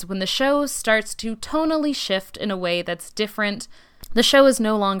happens when the show starts to tonally shift in a way that's different The show is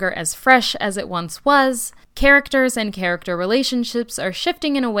no longer as fresh as it once was. Characters and character relationships are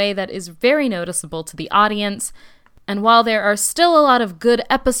shifting in a way that is very noticeable to the audience. And while there are still a lot of good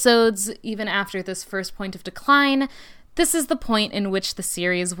episodes, even after this first point of decline, this is the point in which the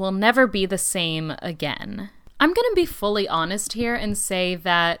series will never be the same again. I'm going to be fully honest here and say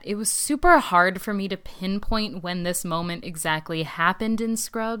that it was super hard for me to pinpoint when this moment exactly happened in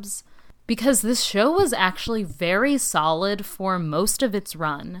Scrubs, because this show was actually very solid for most of its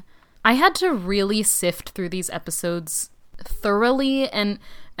run. I had to really sift through these episodes thoroughly, and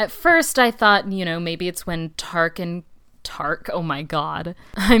at first I thought, maybe it's when Tark, oh my god,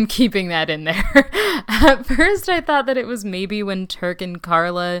 I'm keeping that in there. At first I thought that it was maybe when Turk and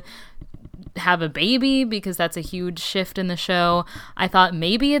Carla have a baby, because that's a huge shift in the show. I thought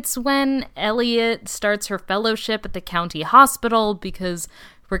maybe it's when Elliot starts her fellowship at the county hospital, because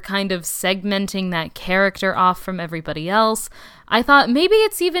we're kind of segmenting that character off from everybody else. I thought maybe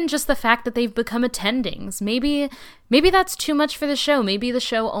it's even just the fact that they've become attendings. Maybe that's too much for the show. Maybe the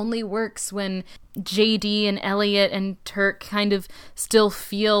show only works when JD and Elliot and Turk kind of still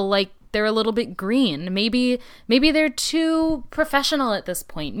feel like they're a little bit green. Maybe they're too professional at this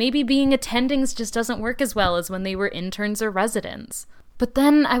point. Maybe being attendings just doesn't work as well as when they were interns or residents. But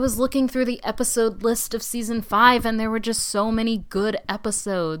then I was looking through the episode list of season 5, and there were just so many good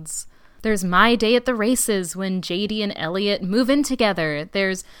episodes. There's My Day at the Races, when JD and Elliot move in together.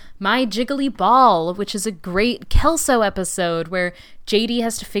 There's My Jiggly Ball, which is a great Kelso episode where JD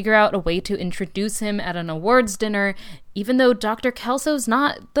has to figure out a way to introduce him at an awards dinner, even though Dr. Kelso's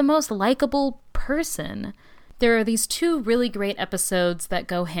not the most likable person. There are these 2 really great episodes that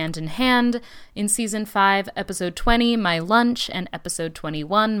go hand in hand in Season 5, Episode 20, My Lunch, and Episode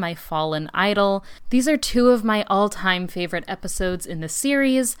 21, My Fallen Idol. These are 2 of my all-time favorite episodes in the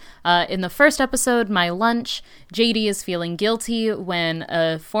series. In the first episode, My Lunch, JD is feeling guilty when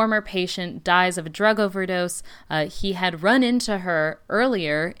a former patient dies of a drug overdose. He had run into her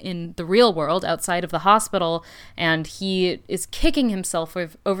earlier in the real world outside of the hospital, and he is kicking himself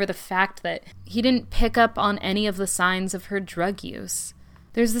over the fact that he didn't pick up on any of the signs of her drug use.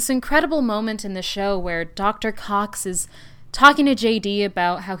 There's this incredible moment in the show where Dr. Cox is talking to JD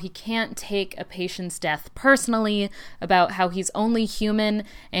about how he can't take a patient's death personally, about how he's only human,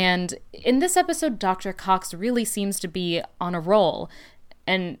 and in this episode, Dr. Cox really seems to be on a roll.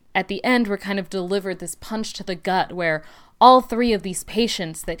 And at the end, we're kind of delivered this punch to the gut where all 3 of these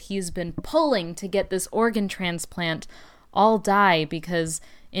patients that he's been pulling to get this organ transplant all die because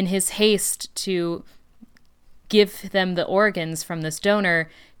in his haste to give them the organs from this donor,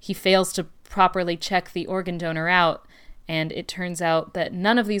 he fails to properly check the organ donor out, and it turns out that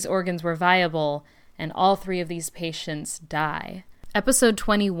none of these organs were viable, and all 3 of these patients die. Episode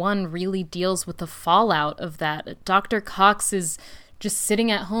 21 really deals with the fallout of that. Dr. Cox is just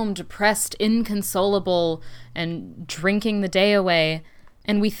sitting at home, depressed, inconsolable, and drinking the day away,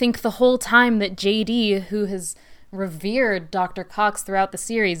 and we think the whole time that JD, who has revered Dr. Cox throughout the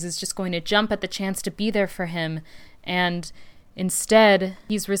series, is just going to jump at the chance to be there for him, and instead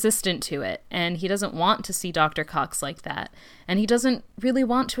he's resistant to it, and he doesn't want to see Dr. Cox like that, and he doesn't really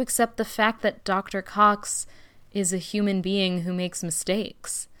want to accept the fact that Dr. Cox is a human being who makes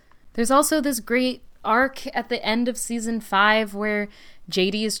mistakes. There's also this great arc at the end of season 5 where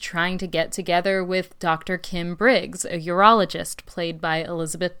JD is trying to get together with Dr. Kim Briggs, a urologist played by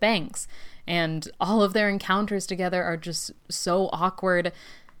Elizabeth Banks, and all of their encounters together are just so awkward.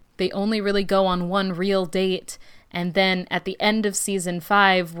 They only really go on one real date, and then at the end of season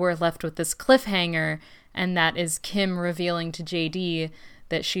 5, we're left with this cliffhanger, and that is Kim revealing to JD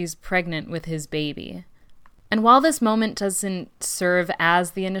that she's pregnant with his baby. And while this moment doesn't serve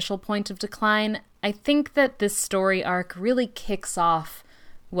as the initial point of decline, I think that this story arc really kicks off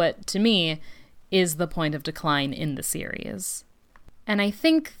what, to me, is the point of decline in the series. And I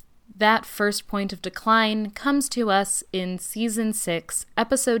think that first point of decline comes to us in Season 6,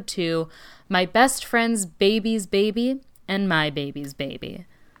 Episode 2, My Best Friend's Baby's Baby and My Baby's Baby.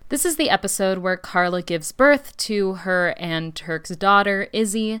 This is the episode where Carla gives birth to her and Turk's daughter,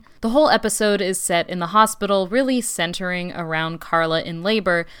 Izzy. The whole episode is set in the hospital, really centering around Carla in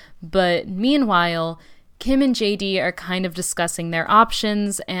labor, but meanwhile, Kim and JD are kind of discussing their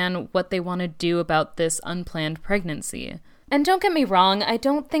options and what they want to do about this unplanned pregnancy. And don't get me wrong, I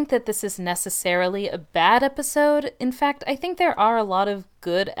don't think that this is necessarily a bad episode. In fact, I think there are a lot of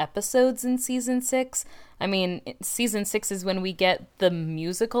good episodes in Season 6. I mean, Season 6 is when we get the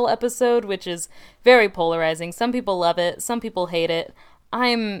musical episode, which is very polarizing. Some people love it, some people hate it.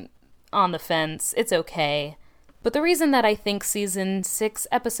 I'm on the fence. It's okay. But the reason that I think Season 6,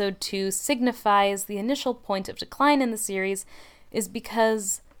 Episode 2 signifies the initial point of decline in the series is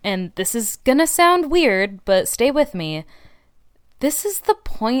because, and this is gonna sound weird, but stay with me, this is the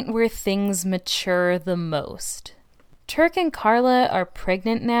point where things mature the most. Turk and Carla are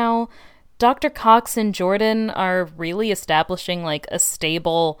pregnant now. Dr. Cox and Jordan are really establishing like a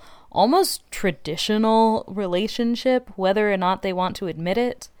stable, almost traditional relationship, whether or not they want to admit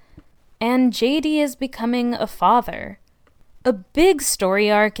it. And JD is becoming a father. A big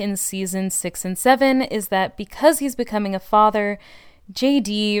story arc in seasons 6 and 7 is that because he's becoming a father,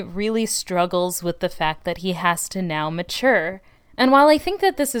 JD really struggles with the fact that he has to now mature. And while I think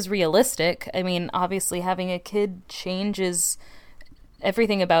that this is realistic, I mean, obviously having a kid changes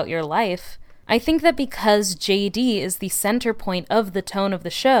everything about your life, I think that because JD is the center point of the tone of the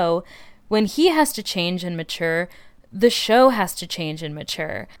show, when he has to change and mature, the show has to change and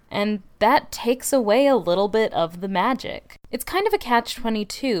mature, and that takes away a little bit of the magic. It's kind of a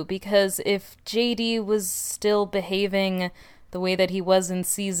catch-22, because if JD was still behaving the way that he was in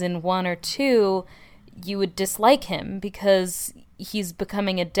season 1 or 2, you would dislike him, because he's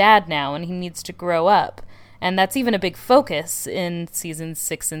becoming a dad now and he needs to grow up. And that's even a big focus in seasons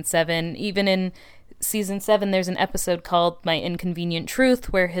 6 and 7. Even in season 7, there's an episode called My Inconvenient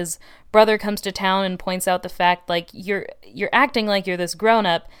Truth, where his brother comes to town and points out the fact, like, you're acting like you're this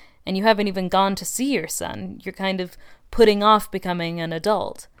grown-up, and you haven't even gone to see your son. You're kind of putting off becoming an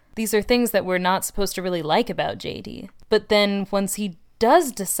adult. These are things that we're not supposed to really like about JD. But then once he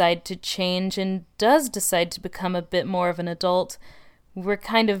does decide to change and does decide to become a bit more of an adult, we're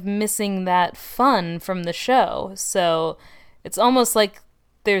kind of missing that fun from the show. So it's almost like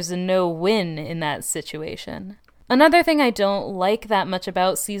there's a no-win in that situation. Another thing I don't like that much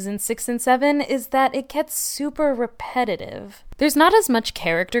about season 6 and 7 is that it gets super repetitive. There's not as much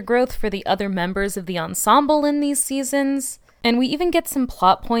character growth for the other members of the ensemble in these seasons, and we even get some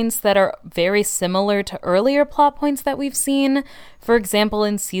plot points that are very similar to earlier plot points that we've seen. For example,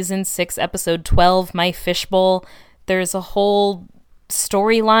 in season 6, episode 12, My Fishbowl, there's a whole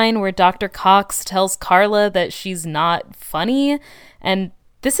storyline where Dr. Cox tells Carla that she's not funny, and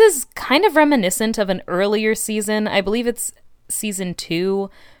this is kind of reminiscent of an earlier season. I believe it's season 2,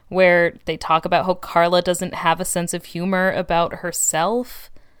 where they talk about how Carla doesn't have a sense of humor about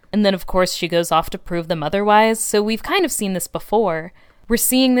herself. And then, of course, she goes off to prove them otherwise. So we've kind of seen this before. We're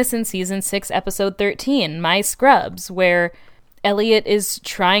seeing this in season 6, episode 13, My Scrubs, where Elliot is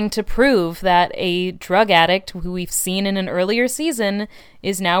trying to prove that a drug addict who we've seen in an earlier season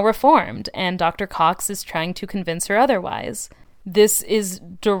is now reformed, and Dr. Cox is trying to convince her otherwise. This is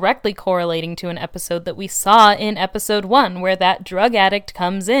directly correlating to an episode that we saw in episode 1, where that drug addict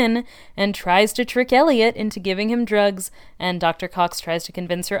comes in and tries to trick Elliot into giving him drugs, and Dr. Cox tries to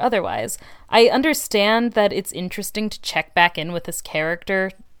convince her otherwise. I understand that it's interesting to check back in with this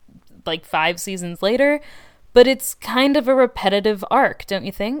character like 5 seasons later, but it's kind of a repetitive arc, don't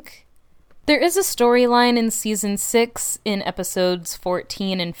you think? There is a storyline in season 6 in episodes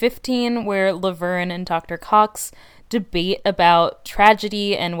 14 and 15 where Laverne and Dr. Cox debate about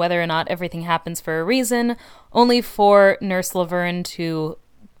tragedy and whether or not everything happens for a reason, only for Nurse Laverne to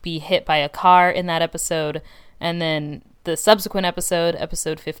be hit by a car in that episode. And then the subsequent episode,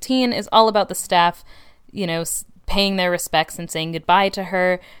 episode 15, is all about the staff, paying their respects and saying goodbye to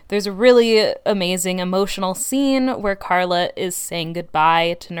her. There's a really amazing emotional scene where Carla is saying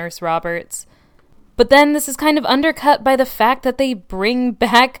goodbye to Nurse Roberts. But then this is kind of undercut by the fact that they bring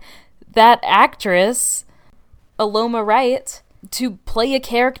back that actress, Aloma Wright, to play a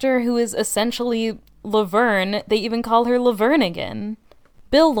character who is essentially Laverne. They even call her Laverne again.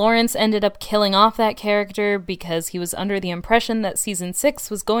 Bill Lawrence ended up killing off that character because he was under the impression that season 6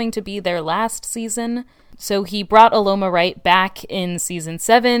 was going to be their last season. So he brought Aloma Wright back in season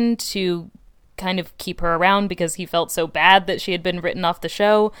 7 to kind of keep her around because he felt so bad that she had been written off the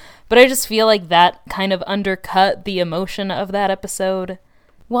show. But I just feel like that kind of undercut the emotion of that episode.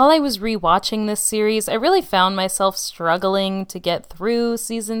 While I was rewatching this series, I really found myself struggling to get through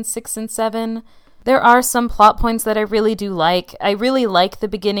seasons 6 and 7. There are some plot points that I really do like. I really like the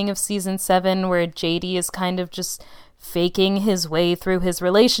beginning of season 7 where JD is kind of just faking his way through his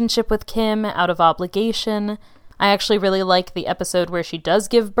relationship with Kim out of obligation. I actually really like the episode where she does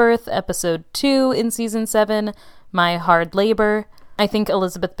give birth, episode 2 in season 7, My Hard Labor. I think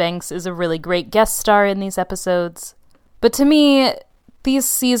Elizabeth Banks is a really great guest star in these episodes. But to me, these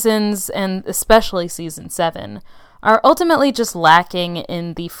seasons, and especially season 7, are ultimately just lacking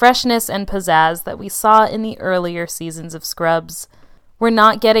in the freshness and pizzazz that we saw in the earlier seasons of Scrubs. We're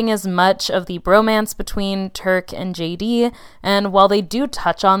not getting as much of the bromance between Turk and JD, and while they do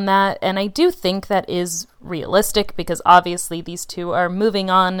touch on that, and I do think that is realistic because obviously these two are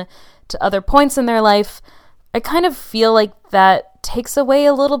moving on to other points in their life, I kind of feel like that takes away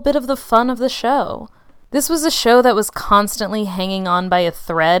a little bit of the fun of the show. This was a show that was constantly hanging on by a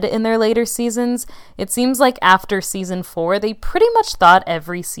thread in their later seasons. It seems like after season 4, they pretty much thought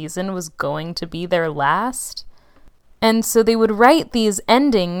every season was going to be their last. And so they would write these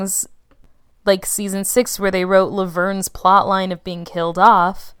endings, like season 6 where they wrote Laverne's plotline of being killed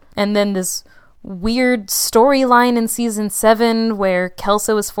off, and then this weird storyline in season 7 where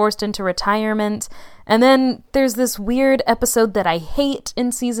Kelso is forced into retirement. And then there's this weird episode that I hate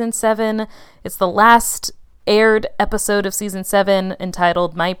in season 7. It's the last aired episode of season 7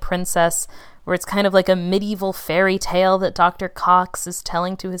 entitled My Princess, where it's kind of like a medieval fairy tale that Dr. Cox is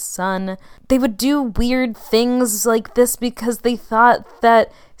telling to his son. They would do weird things like this because they thought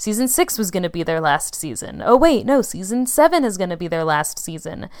that season 6 was going to be their last season. Oh wait, no, season 7 is going to be their last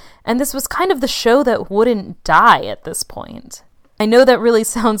season. And this was kind of the show that wouldn't die at this point. I know that really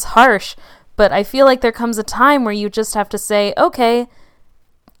sounds harsh, but I feel like there comes a time where you just have to say, okay,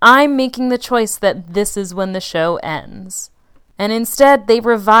 I'm making the choice that this is when the show ends. And instead, they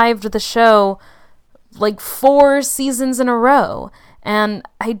revived the show like 4 seasons in a row. And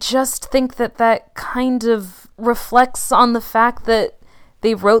I just think that that kind of reflects on the fact that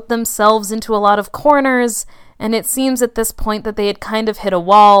they wrote themselves into a lot of corners, and it seems at this point that they had kind of hit a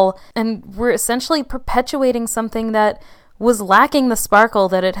wall and were essentially perpetuating something that was lacking the sparkle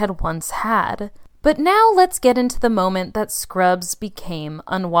that it had once had. But now let's get into the moment that Scrubs became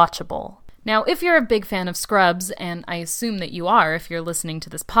unwatchable. Now, if you're a big fan of Scrubs, and I assume that you are if you're listening to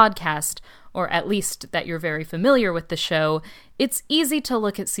this podcast, or at least that you're very familiar with the show, it's easy to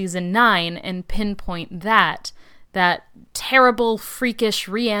look at season 9 and pinpoint that terrible, freakish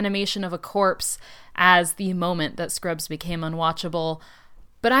reanimation of a corpse as the moment that Scrubs became unwatchable.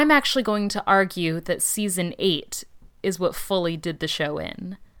 But I'm actually going to argue that season 8 is what fully did the show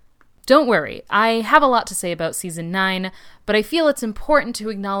in. Don't worry, I have a lot to say about season 9, but I feel it's important to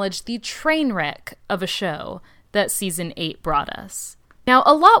acknowledge the train wreck of a show that season 8 brought us. Now,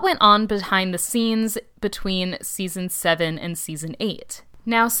 a lot went on behind the scenes between season 7 and season 8.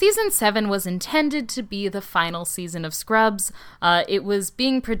 Now, season 7 was intended to be the final season of Scrubs. It was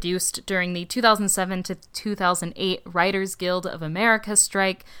being produced during the 2007 to 2008 Writers Guild of America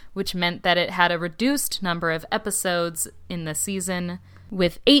strike, which meant that it had a reduced number of episodes in the season,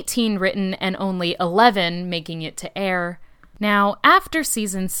 with 18 written and only 11 making it to air. Now, after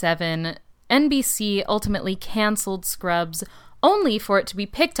season 7, NBC ultimately canceled Scrubs, only for it to be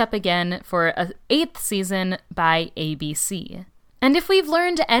picked up again for an 8th season by ABC. And if we've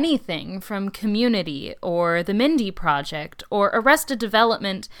learned anything from Community, or The Mindy Project, or Arrested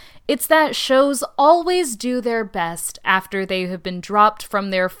Development, it's that shows always do their best after they have been dropped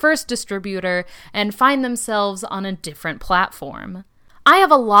from their first distributor and find themselves on a different platform. I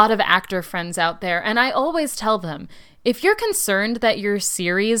have a lot of actor friends out there, and I always tell them, if you're concerned that your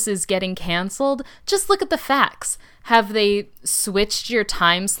series is getting canceled, just look at the facts. Have they switched your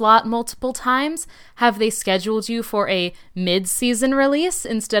time slot multiple times? Have they scheduled you for a mid-season release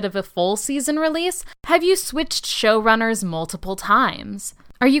instead of a full season release? Have you switched showrunners multiple times?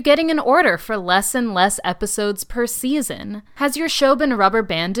 Are you getting an order for less and less episodes per season? Has your show been rubber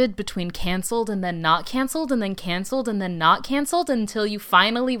banded between canceled and then not canceled and then canceled and then not canceled until you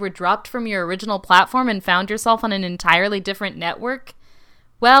finally were dropped from your original platform and found yourself on an entirely different network?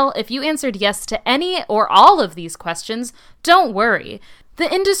 Well, if you answered yes to any or all of these questions, don't worry.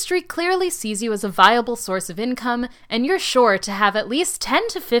 The industry clearly sees you as a viable source of income, and you're sure to have at least 10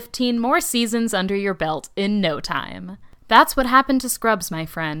 to 15 more seasons under your belt in no time. That's what happened to Scrubs, my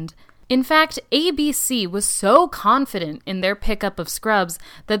friend. In fact, ABC was so confident in their pickup of Scrubs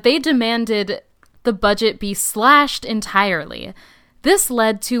that they demanded the budget be slashed entirely. This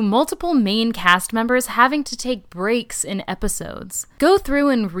led to multiple main cast members having to take breaks in episodes. Go through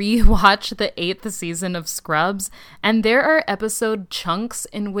and re-watch the 8th season of Scrubs, and there are episode chunks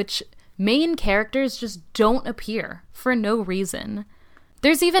in which main characters just don't appear for no reason.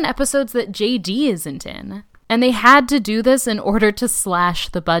 There's even episodes that JD isn't in. And they had to do this in order to slash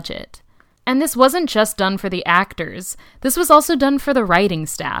the budget. And this wasn't just done for the actors. This was also done for the writing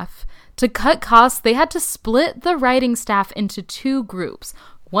staff. To cut costs, they had to split the writing staff into 2 groups.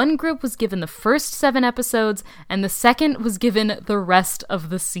 One group was given the first 7 episodes, and the second was given the rest of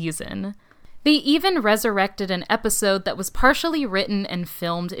the season. They even resurrected an episode that was partially written and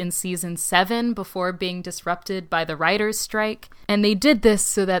filmed in season 7 before being disrupted by the writers' strike, and they did this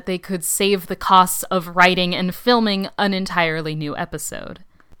so that they could save the costs of writing and filming an entirely new episode.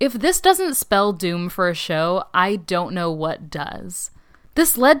 If this doesn't spell doom for a show, I don't know what does.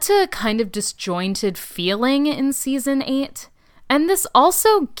 This led to a kind of disjointed feeling in season 8, And this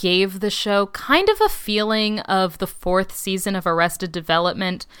also gave the show kind of a feeling of the 4th season of Arrested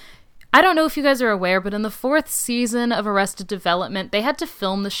Development. I don't know if you guys are aware, but in the 4th season of Arrested Development, they had to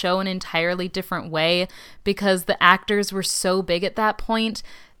film the show an entirely different way because the actors were so big at that point.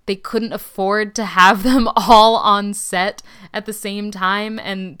 They couldn't afford to have them all on set at the same time,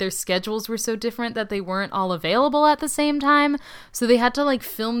 and their schedules were so different that they weren't all available at the same time. So they had to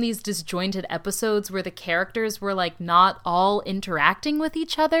film these disjointed episodes where the characters were not all interacting with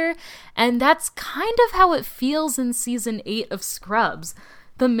each other. And that's kind of how it feels in season 8 of Scrubs.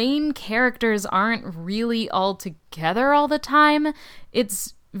 The main characters aren't really all together all the time.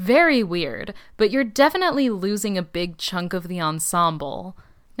 It's very weird, but you're definitely losing a big chunk of the ensemble.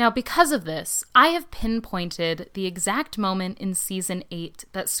 Now, because of this, I have pinpointed the exact moment in Season 8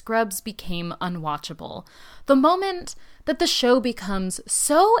 that Scrubs became unwatchable. The moment that the show becomes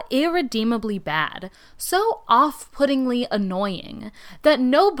so irredeemably bad, so off-puttingly annoying, that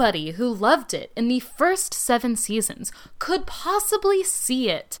nobody who loved it in the first 7 seasons could possibly see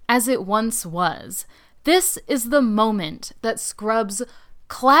it as it once was. This is the moment that Scrubs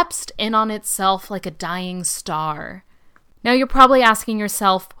collapsed in on itself like a dying star. Now you're probably asking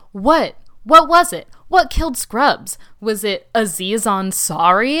yourself, what was it? What killed Scrubs? Was it Aziz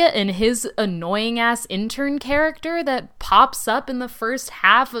Ansari and his annoying-ass intern character that pops up in the first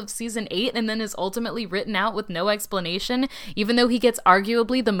half of Season 8 and then is ultimately written out with no explanation, even though he gets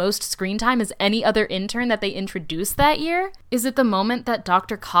arguably the most screen time as any other intern that they introduced that year? Is it the moment that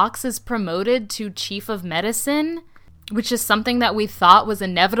Dr. Cox is promoted to Chief of Medicine, which is something that we thought was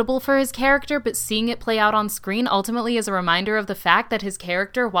inevitable for his character, but seeing it play out on screen ultimately is a reminder of the fact that his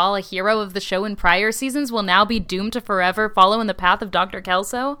character, while a hero of the show in prior seasons, will now be doomed to forever follow in the path of Dr.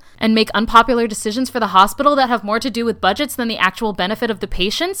 Kelso and make unpopular decisions for the hospital that have more to do with budgets than the actual benefit of the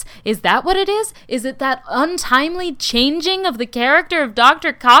patients? Is that what it is? Is it that untimely changing of the character of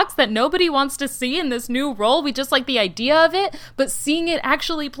Dr. Cox that nobody wants to see in this new role? We just like the idea of it, but seeing it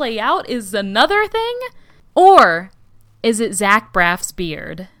actually play out is another thing? Or is it Zach Braff's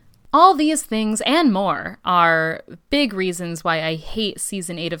beard? All these things and more are big reasons why I hate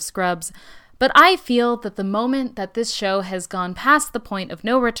Season 8 of Scrubs, but I feel that the moment that this show has gone past the point of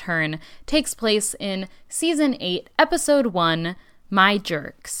no return takes place in Season 8, Episode 1, My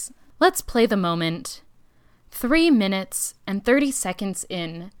Jerks. Let's play the moment 3 minutes and 30 seconds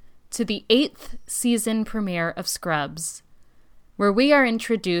in to the 8th season premiere of Scrubs, where we are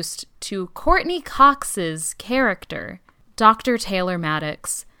introduced to Courtney Cox's character, Dr. Taylor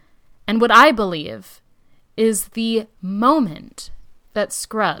Maddox, and what I believe is the moment that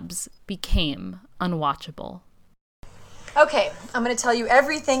Scrubs became unwatchable. Okay, I'm going to tell you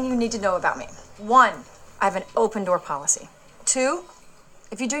everything you need to know about me. 1, I have an open door policy. 2,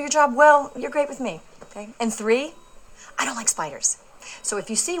 if you do your job well, you're great with me, okay? And 3, I don't like spiders. So if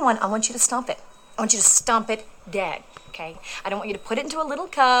you see one, I want you to stomp it. I want you to stomp it dead. Okay? I don't want you to put it into a little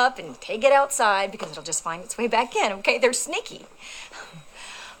cup and take it outside because it'll just find its way back in, okay? They're sneaky.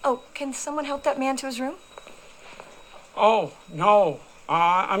 Oh, can someone help that man to his room? Oh, no.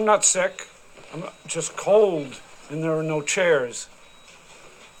 I'm not sick. I'm just cold and there are no chairs.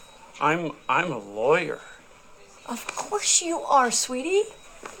 I'm a lawyer. Of course you are, sweetie.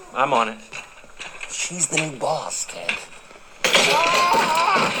 I'm on it. She's the new boss, Ted.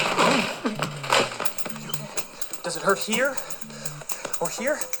 Does it hurt here? Or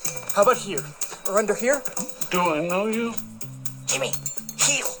here? How about here? Or under here? Do I know you? Jimmy,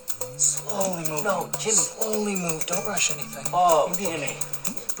 heel. Slowly move. No, Jimmy. Slowly move. Don't rush anything. Oh, Jimmy.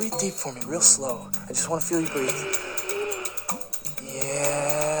 Breathe deep for me, real slow. I just want to feel you breathe.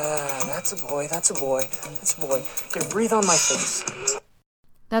 Yeah, that's a boy. That's a boy. That's a boy. Here, breathe on my face.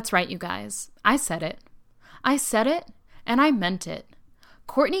 That's right, you guys. I said it. I said it, and I meant it.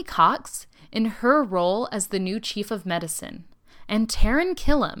 Courtney Cox, in her role as the new chief of medicine, and Taran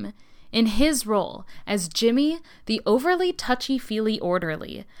Killam, in his role as Jimmy, the overly touchy-feely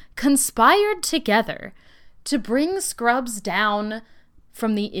orderly, conspired together to bring Scrubs down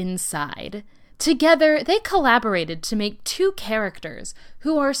from the inside. Together, they collaborated to make 2 characters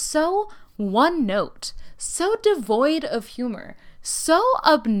who are so one-note, so devoid of humor, so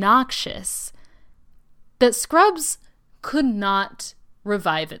obnoxious, that Scrubs could not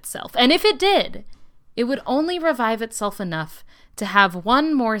revive itself. And if it did, it would only revive itself enough to have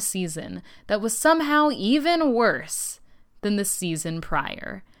one more season that was somehow even worse than the season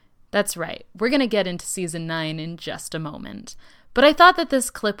prior. That's right, we're going to get into season 9 in just a moment. But I thought that this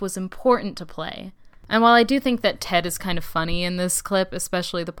clip was important to play. And while I do think that Ted is kind of funny in this clip,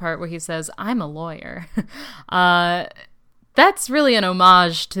 especially the part where he says, "I'm a lawyer," That's really an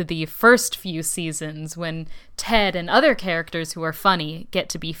homage to the first few seasons when Ted and other characters who are funny get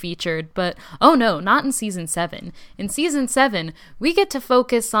to be featured, but oh no, not in season 7. In season 7, we get to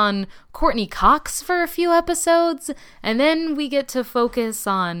focus on Courtney Cox for a few episodes, and then we get to focus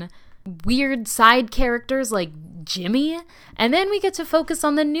on weird side characters like Jimmy, and then we get to focus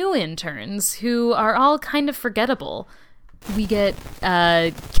on the new interns who are all kind of forgettable. We get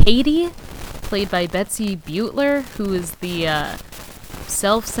Katie, played by Betsy Butler, who is the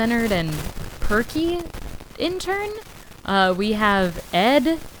self-centered and perky intern. We have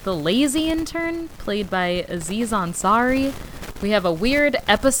Ed, the lazy intern, played by Aziz Ansari. We have a weird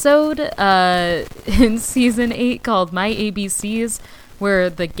episode in season 8 called My ABCs, where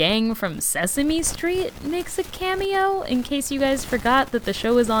the gang from Sesame Street makes a cameo, in case you guys forgot that the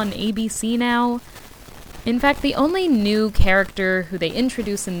show is on ABC now. In fact, the only new character who they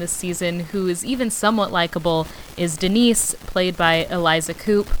introduce in this season who is even somewhat likable is Denise, played by Eliza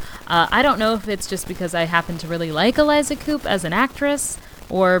Coupe. I don't know if it's just because I happen to really like Eliza Coupe as an actress,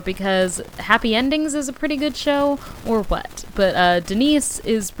 or because Happy Endings is a pretty good show, or what. But Denise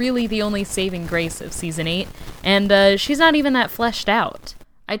is really the only saving grace of season 8, and she's not even that fleshed out.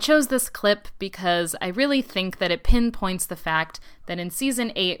 I chose this clip because I really think that it pinpoints the fact that in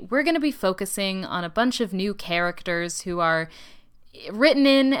season 8, we're going to be focusing on a bunch of new characters who are written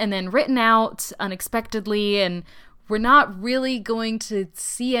in and then written out unexpectedly, and we're not really going to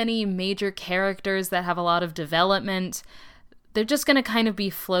see any major characters that have a lot of development. They're just going to kind of be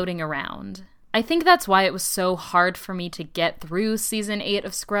floating around. I think that's why it was so hard for me to get through season 8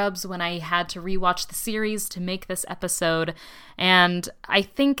 of Scrubs when I had to rewatch the series to make this episode, and I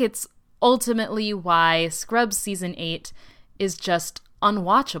think it's ultimately why Scrubs season 8 is just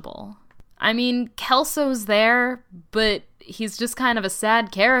unwatchable. I mean, Kelso's there, but he's just kind of a sad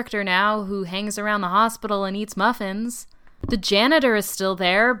character now who hangs around the hospital and eats muffins. The janitor is still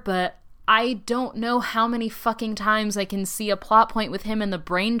there, but I don't know how many fucking times I can see a plot point with him in the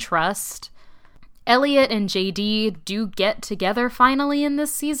Brain Trust. Elliot and JD do get together finally in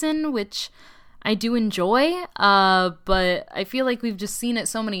this season, which I do enjoy, but I feel like we've just seen it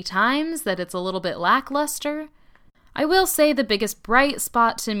so many times that it's a little bit lackluster. I will say the biggest bright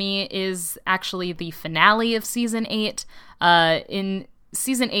spot to me is actually the finale of season 8. In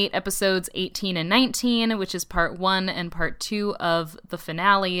season 8, episodes 18 and 19, which is part 1 and part 2 of the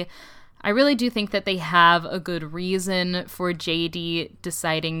finale, I really do think that they have a good reason for JD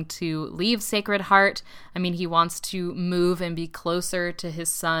deciding to leave Sacred Heart. I mean, he wants to move and be closer to his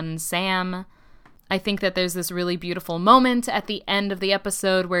son, Sam. I think that there's this really beautiful moment at the end of the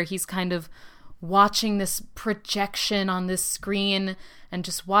episode where he's kind of watching this projection on this screen and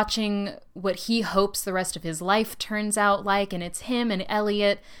just watching what he hopes the rest of his life turns out like, and it's him and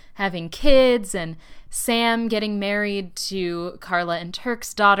Elliot having kids, and Sam getting married to Carla and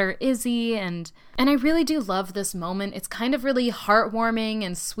Turk's daughter, Izzy, and I really do love this moment. It's kind of really heartwarming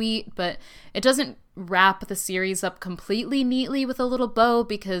and sweet, but it doesn't wrap the series up completely neatly with a little bow,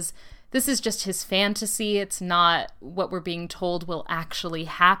 because this is just his fantasy. It's not what we're being told will actually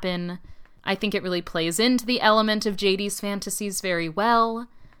happen. I think it really plays into the element of JD's fantasies very well.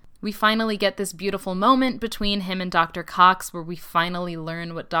 We finally get this beautiful moment between him and Dr. Cox where we finally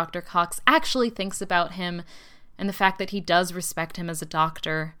learn what Dr. Cox actually thinks about him and the fact that he does respect him as a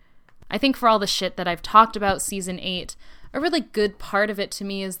doctor. I think for all the shit that I've talked about season 8, a really good part of it to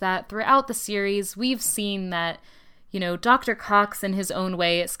me is that throughout the series, we've seen that, you know, Dr. Cox in his own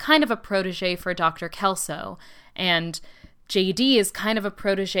way is kind of a protege for Dr. Kelso, and JD is kind of a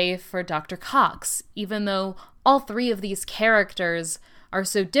protege for Dr. Cox. Even though all three of these characters are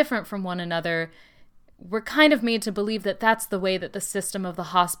so different from one another, we're kind of made to believe that that's the way that the system of the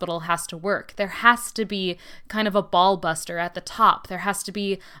hospital has to work. There has to be kind of a ball buster at the top. There has to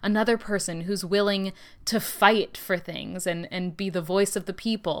be another person who's willing to fight for things and be the voice of the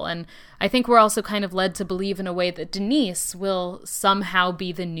people. And I think we're also kind of led to believe in a way that Denise will somehow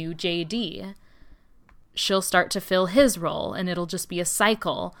be the new JD. She'll start to fill his role, and it'll just be a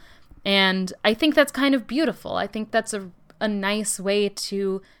cycle. And I think that's kind of beautiful. I think that's a nice way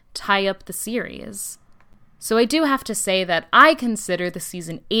to tie up the series. So I do have to say that I consider the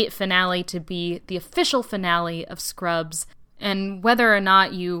season 8 finale to be the official finale of Scrubs. And whether or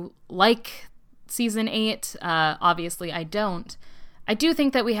not you like season 8, obviously I don't, I do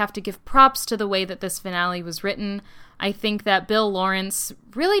think that we have to give props to the way that this finale was written. I think that Bill Lawrence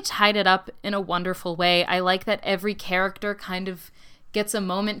really tied it up in a wonderful way. I like that every character kind of gets a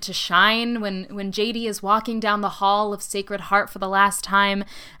moment to shine when JD is walking down the hall of Sacred Heart for the last time,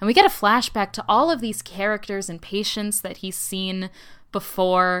 and we get a flashback to all of these characters and patients that he's seen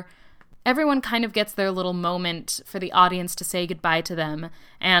before. everyone kind of gets their little moment for the audience to say goodbye to them.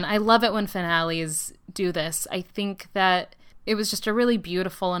 And I love it when finales do this. I think that it was just a really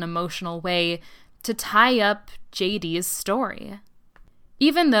beautiful and emotional way to tie up JD's story.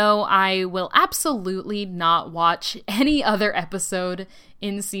 Even though I will absolutely not watch any other episode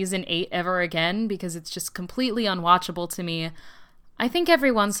in season 8 ever again because it's just completely unwatchable to me, I think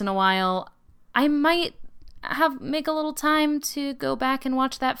every once in a while I might make a little time to go back and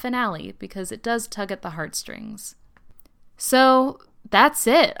watch that finale because it does tug at the heartstrings. So that's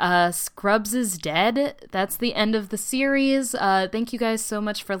it. Scrubs is dead. That's the end of the series. Thank you guys so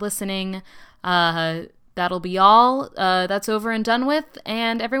much for listening. That'll be all. That's over and done with,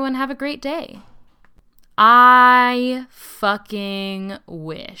 and everyone have a great day. I fucking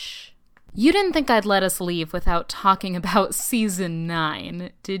wish. You didn't think I'd let us leave without talking about season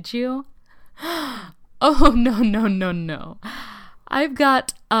 9, did you? Oh, no. I've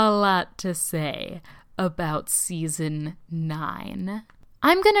got a lot to say about season 9.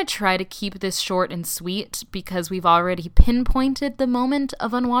 I'm gonna try to keep this short and sweet because we've already pinpointed the moment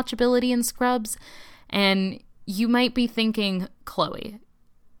of unwatchability in Scrubs, and you might be thinking, Chloe,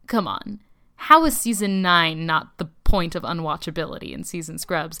 come on, how is season 9 not the point of unwatchability in season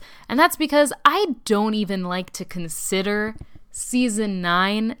Scrubs? And that's because I don't even like to consider season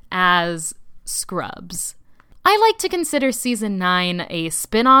 9 as Scrubs. I like to consider season 9 a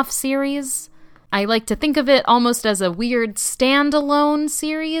spin-off series. I like to think of it almost as a weird standalone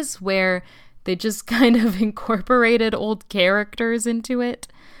series where they just kind of incorporated old characters into it.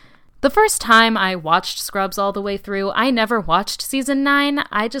 The first time I watched Scrubs all the way through, I never watched season 9.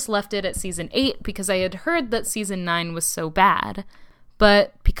 I just left it at season 8 because I had heard that season 9 was so bad.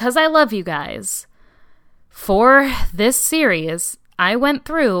 But because I love you guys, for this series, I went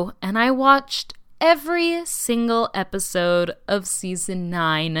through and I watched every single episode of season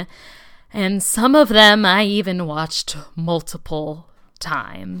 9, and some of them I even watched multiple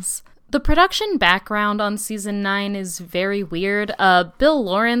times. The production background on season 9 is very weird. Bill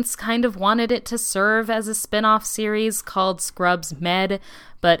Lawrence kind of wanted it to serve as a spin-off series called Scrubs Med,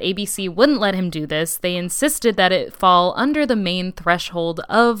 but ABC wouldn't let him do this. They insisted that it fall under the main threshold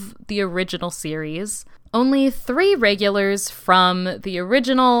of the original series. Only 3 regulars from the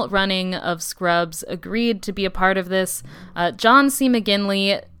original running of Scrubs agreed to be a part of this. John C.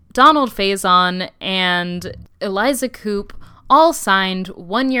 McGinley, Donald Faison, and Eliza Coupe all signed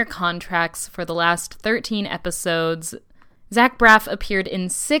 1-year contracts for the last 13 episodes. Zach Braff appeared in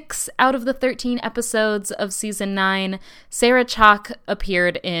 6 out of the 13 episodes of season 9. Sarah Chalke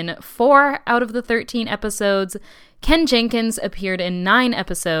appeared in 4 out of the 13 episodes. Ken Jenkins appeared in 9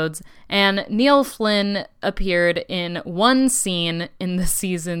 episodes, and Neil Flynn appeared in 1 scene in the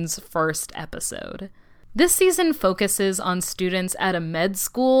season's first episode. This season focuses on students at a med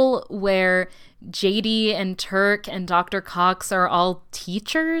school where JD and Turk and Dr. Cox are all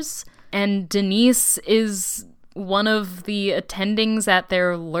teachers, and Denise is one of the attendings at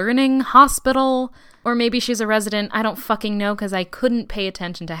their learning hospital. Or maybe she's a resident, I don't fucking know because I couldn't pay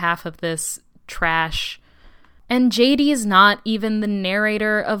attention to half of this trash. And JD is not even the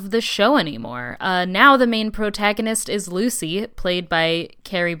narrator of the show anymore. Now the main protagonist is Lucy, played by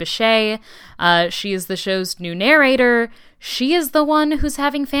Carrie Bechet. She is the show's new narrator. She is the one who's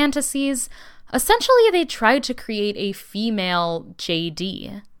having fantasies. Essentially, they tried to create a female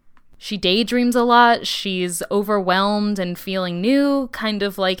JD. She daydreams a lot. She's overwhelmed and feeling new, kind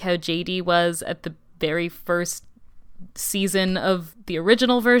of like how JD was at the very first season of the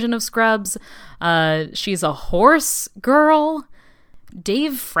original version of Scrubs. She's a horse girl.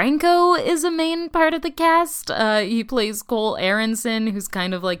 Dave Franco is a main part of the cast. He plays Cole Aronson, who's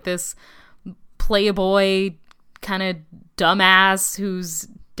kind of like this playboy kind of dumbass whose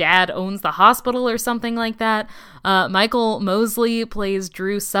dad owns the hospital or something like that. Michael Mosley plays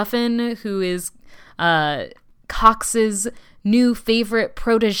Drew Suffin, who is Cox's new favorite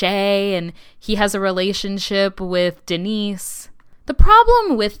protege, and he has a relationship with Denise. The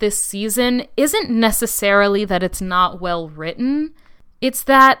problem with this season isn't necessarily that it's not well written. It's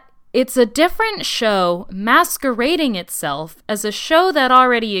that it's a different show masquerading itself as a show that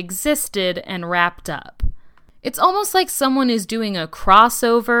already existed and wrapped up. It's almost like someone is doing a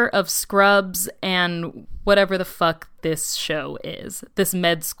crossover of Scrubs and whatever the fuck this show is, this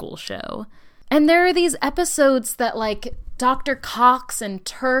med school show. And there are these episodes that, like, Dr. Cox and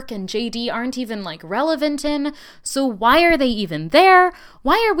Turk and JD aren't even, like, relevant in, so why are they even there?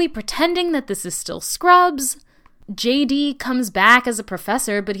 Why are we pretending that this is still Scrubs? JD comes back as a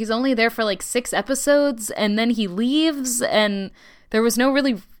professor, but he's only there for, like, 6 episodes, and then he leaves, and there was no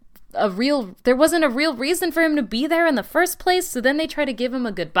really there wasn't a real reason for him to be there in the first place, so then they try to give him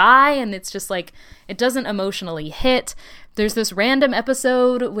a goodbye, and it's just like, it doesn't emotionally hit. There's this random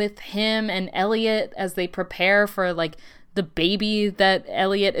episode with him and Elliot as they prepare for, like, the baby that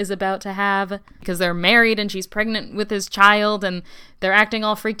Elliot is about to have, because they're married and she's pregnant with his child, and they're acting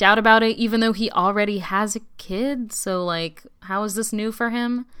all freaked out about it, even though he already has a kid, so, like, how is this new for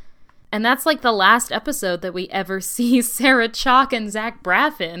him? And that's, like, the last episode that we ever see Sarah Chalke and Zach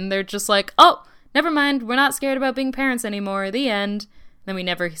Braff in. They're just like, oh, never mind, we're not scared about being parents anymore, the end. Then we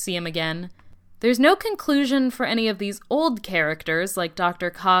never see him again. There's no conclusion for any of these old characters, like Dr.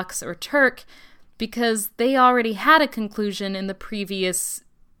 Cox or Turk, because they already had a conclusion in the previous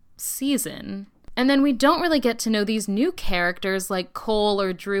season. And then we don't really get to know these new characters like Cole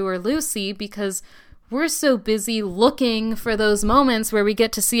or Drew or Lucy because we're so busy looking for those moments where we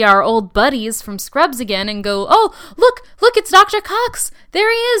get to see our old buddies from Scrubs again and go, oh, look, it's Dr. Cox.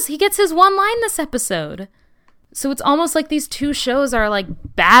 There he is. He gets his one line this episode. So it's almost like these two shows are like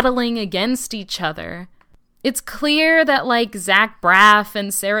battling against each other. It's clear that, like, Zach Braff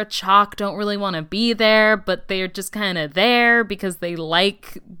and Sarah Chalke don't really want to be there, but they're just kind of there because they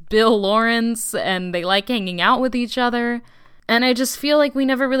like Bill Lawrence and they like hanging out with each other. And I just feel like we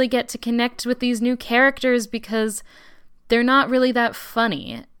never really get to connect with these new characters because they're not really that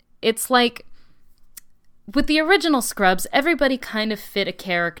funny. It's like, with the original Scrubs, everybody kind of fit a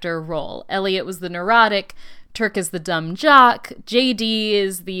character role. Elliot was the neurotic, Turk is the dumb jock, JD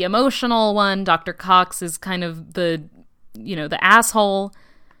is the emotional one, Dr. Cox is kind of the asshole.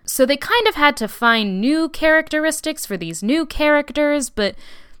 So they kind of had to find new characteristics for these new characters, but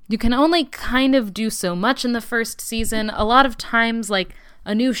you can only kind of do so much in the first season. A lot of times, like,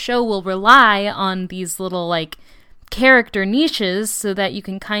 a new show will rely on these little, like, character niches so that you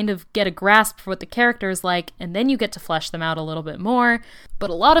can kind of get a grasp for what the character is like, and then you get to flesh them out a little bit more. But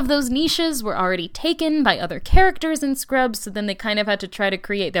a lot of those niches were already taken by other characters in Scrubs, so then they kind of had to try to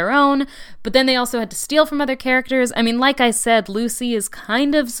create their own, but then they also had to steal from other characters. I mean, like I said, Lucy is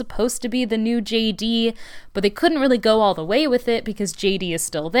kind of supposed to be the new JD, but they couldn't really go all the way with it because JD is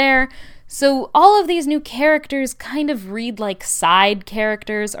still there. So all of these new characters kind of read like side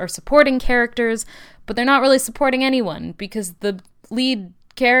characters or supporting characters, but they're not really supporting anyone because the lead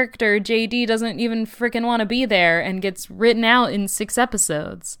character, JD, doesn't even freaking want to be there and gets written out in 6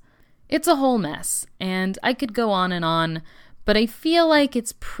 episodes. It's a whole mess, and I could go on, but I feel like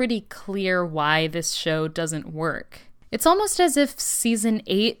it's pretty clear why this show doesn't work. It's almost as if Season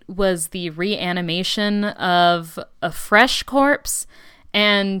 8 was the reanimation of a fresh corpse,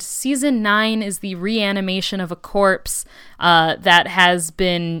 and Season 9 is the reanimation of a corpse that has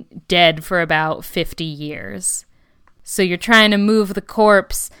been dead for about 50 years. So you're trying to move the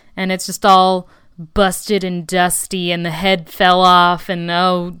corpse, and it's just all busted and dusty, and the head fell off, and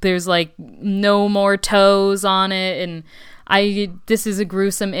there's like no more toes on it, and this is a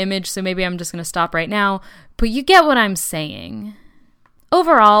gruesome image, so maybe I'm just going to stop right now. But you get what I'm saying.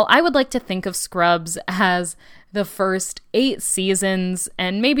 Overall, I would like to think of Scrubs as the first 8 seasons,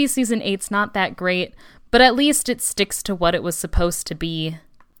 and maybe Season 8's not that great, but at least it sticks to what it was supposed to be.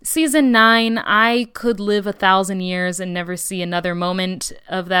 Season 9, I could live 1,000 years and never see another moment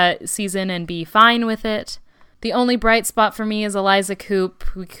of that season and be fine with it. The only bright spot for me is Eliza Coupe,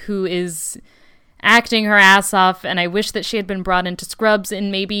 who is acting her ass off, and I wish that she had been brought into Scrubs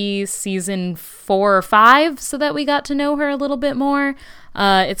in maybe Season 4 or 5 so that we got to know her a little bit more.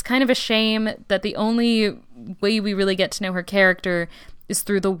 It's kind of a shame that the only way we really get to know her character is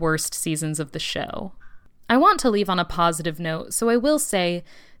through the worst seasons of the show. I want to leave on a positive note, so I will say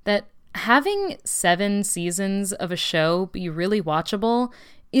that having 7 seasons of a show be really watchable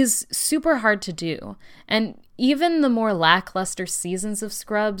is super hard to do. And even the more lackluster seasons of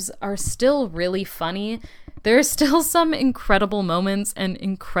Scrubs are still really funny. There are still some incredible moments and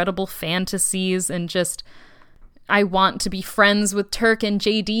incredible fantasies, and just, I want to be friends with Turk and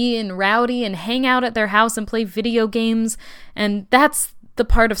JD and Rowdy and hang out at their house and play video games, and that's the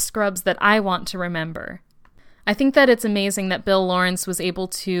part of Scrubs that I want to remember. I think that it's amazing that Bill Lawrence was able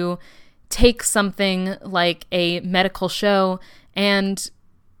to take something like a medical show and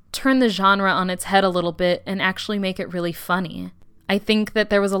turn the genre on its head a little bit and actually make it really funny. I think that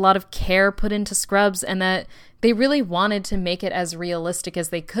there was a lot of care put into Scrubs and that they really wanted to make it as realistic as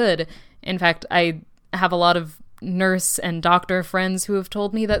they could. In fact, I have a lot of nurse and doctor friends who have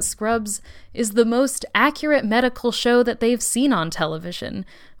told me that Scrubs is the most accurate medical show that they've seen on television,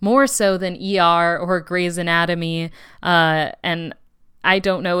 more so than ER or Grey's Anatomy, and I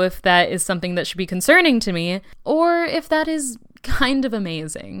don't know if that is something that should be concerning to me, or if that is kind of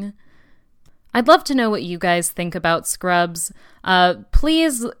amazing. I'd love to know what you guys think about Scrubs.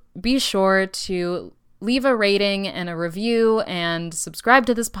 Please be sure to leave a rating and a review and subscribe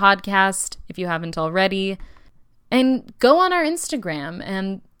to this podcast if you haven't already. And go on our Instagram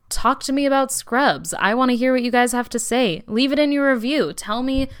and talk to me about Scrubs. I want to hear what you guys have to say. Leave it in your review. Tell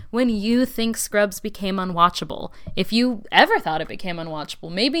me when you think Scrubs became unwatchable. If you ever thought it became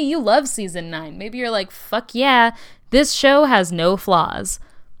unwatchable. Maybe you love season 9. Maybe you're like, fuck yeah, this show has no flaws.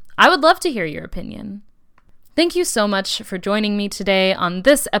 I would love to hear your opinion. Thank you so much for joining me today on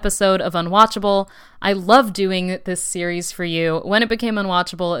this episode of Unwatchable. I love doing this series for you. When It Became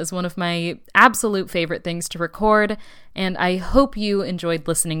Unwatchable is one of my absolute favorite things to record, and I hope you enjoyed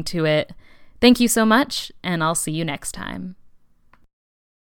listening to it. Thank you so much, and I'll see you next time.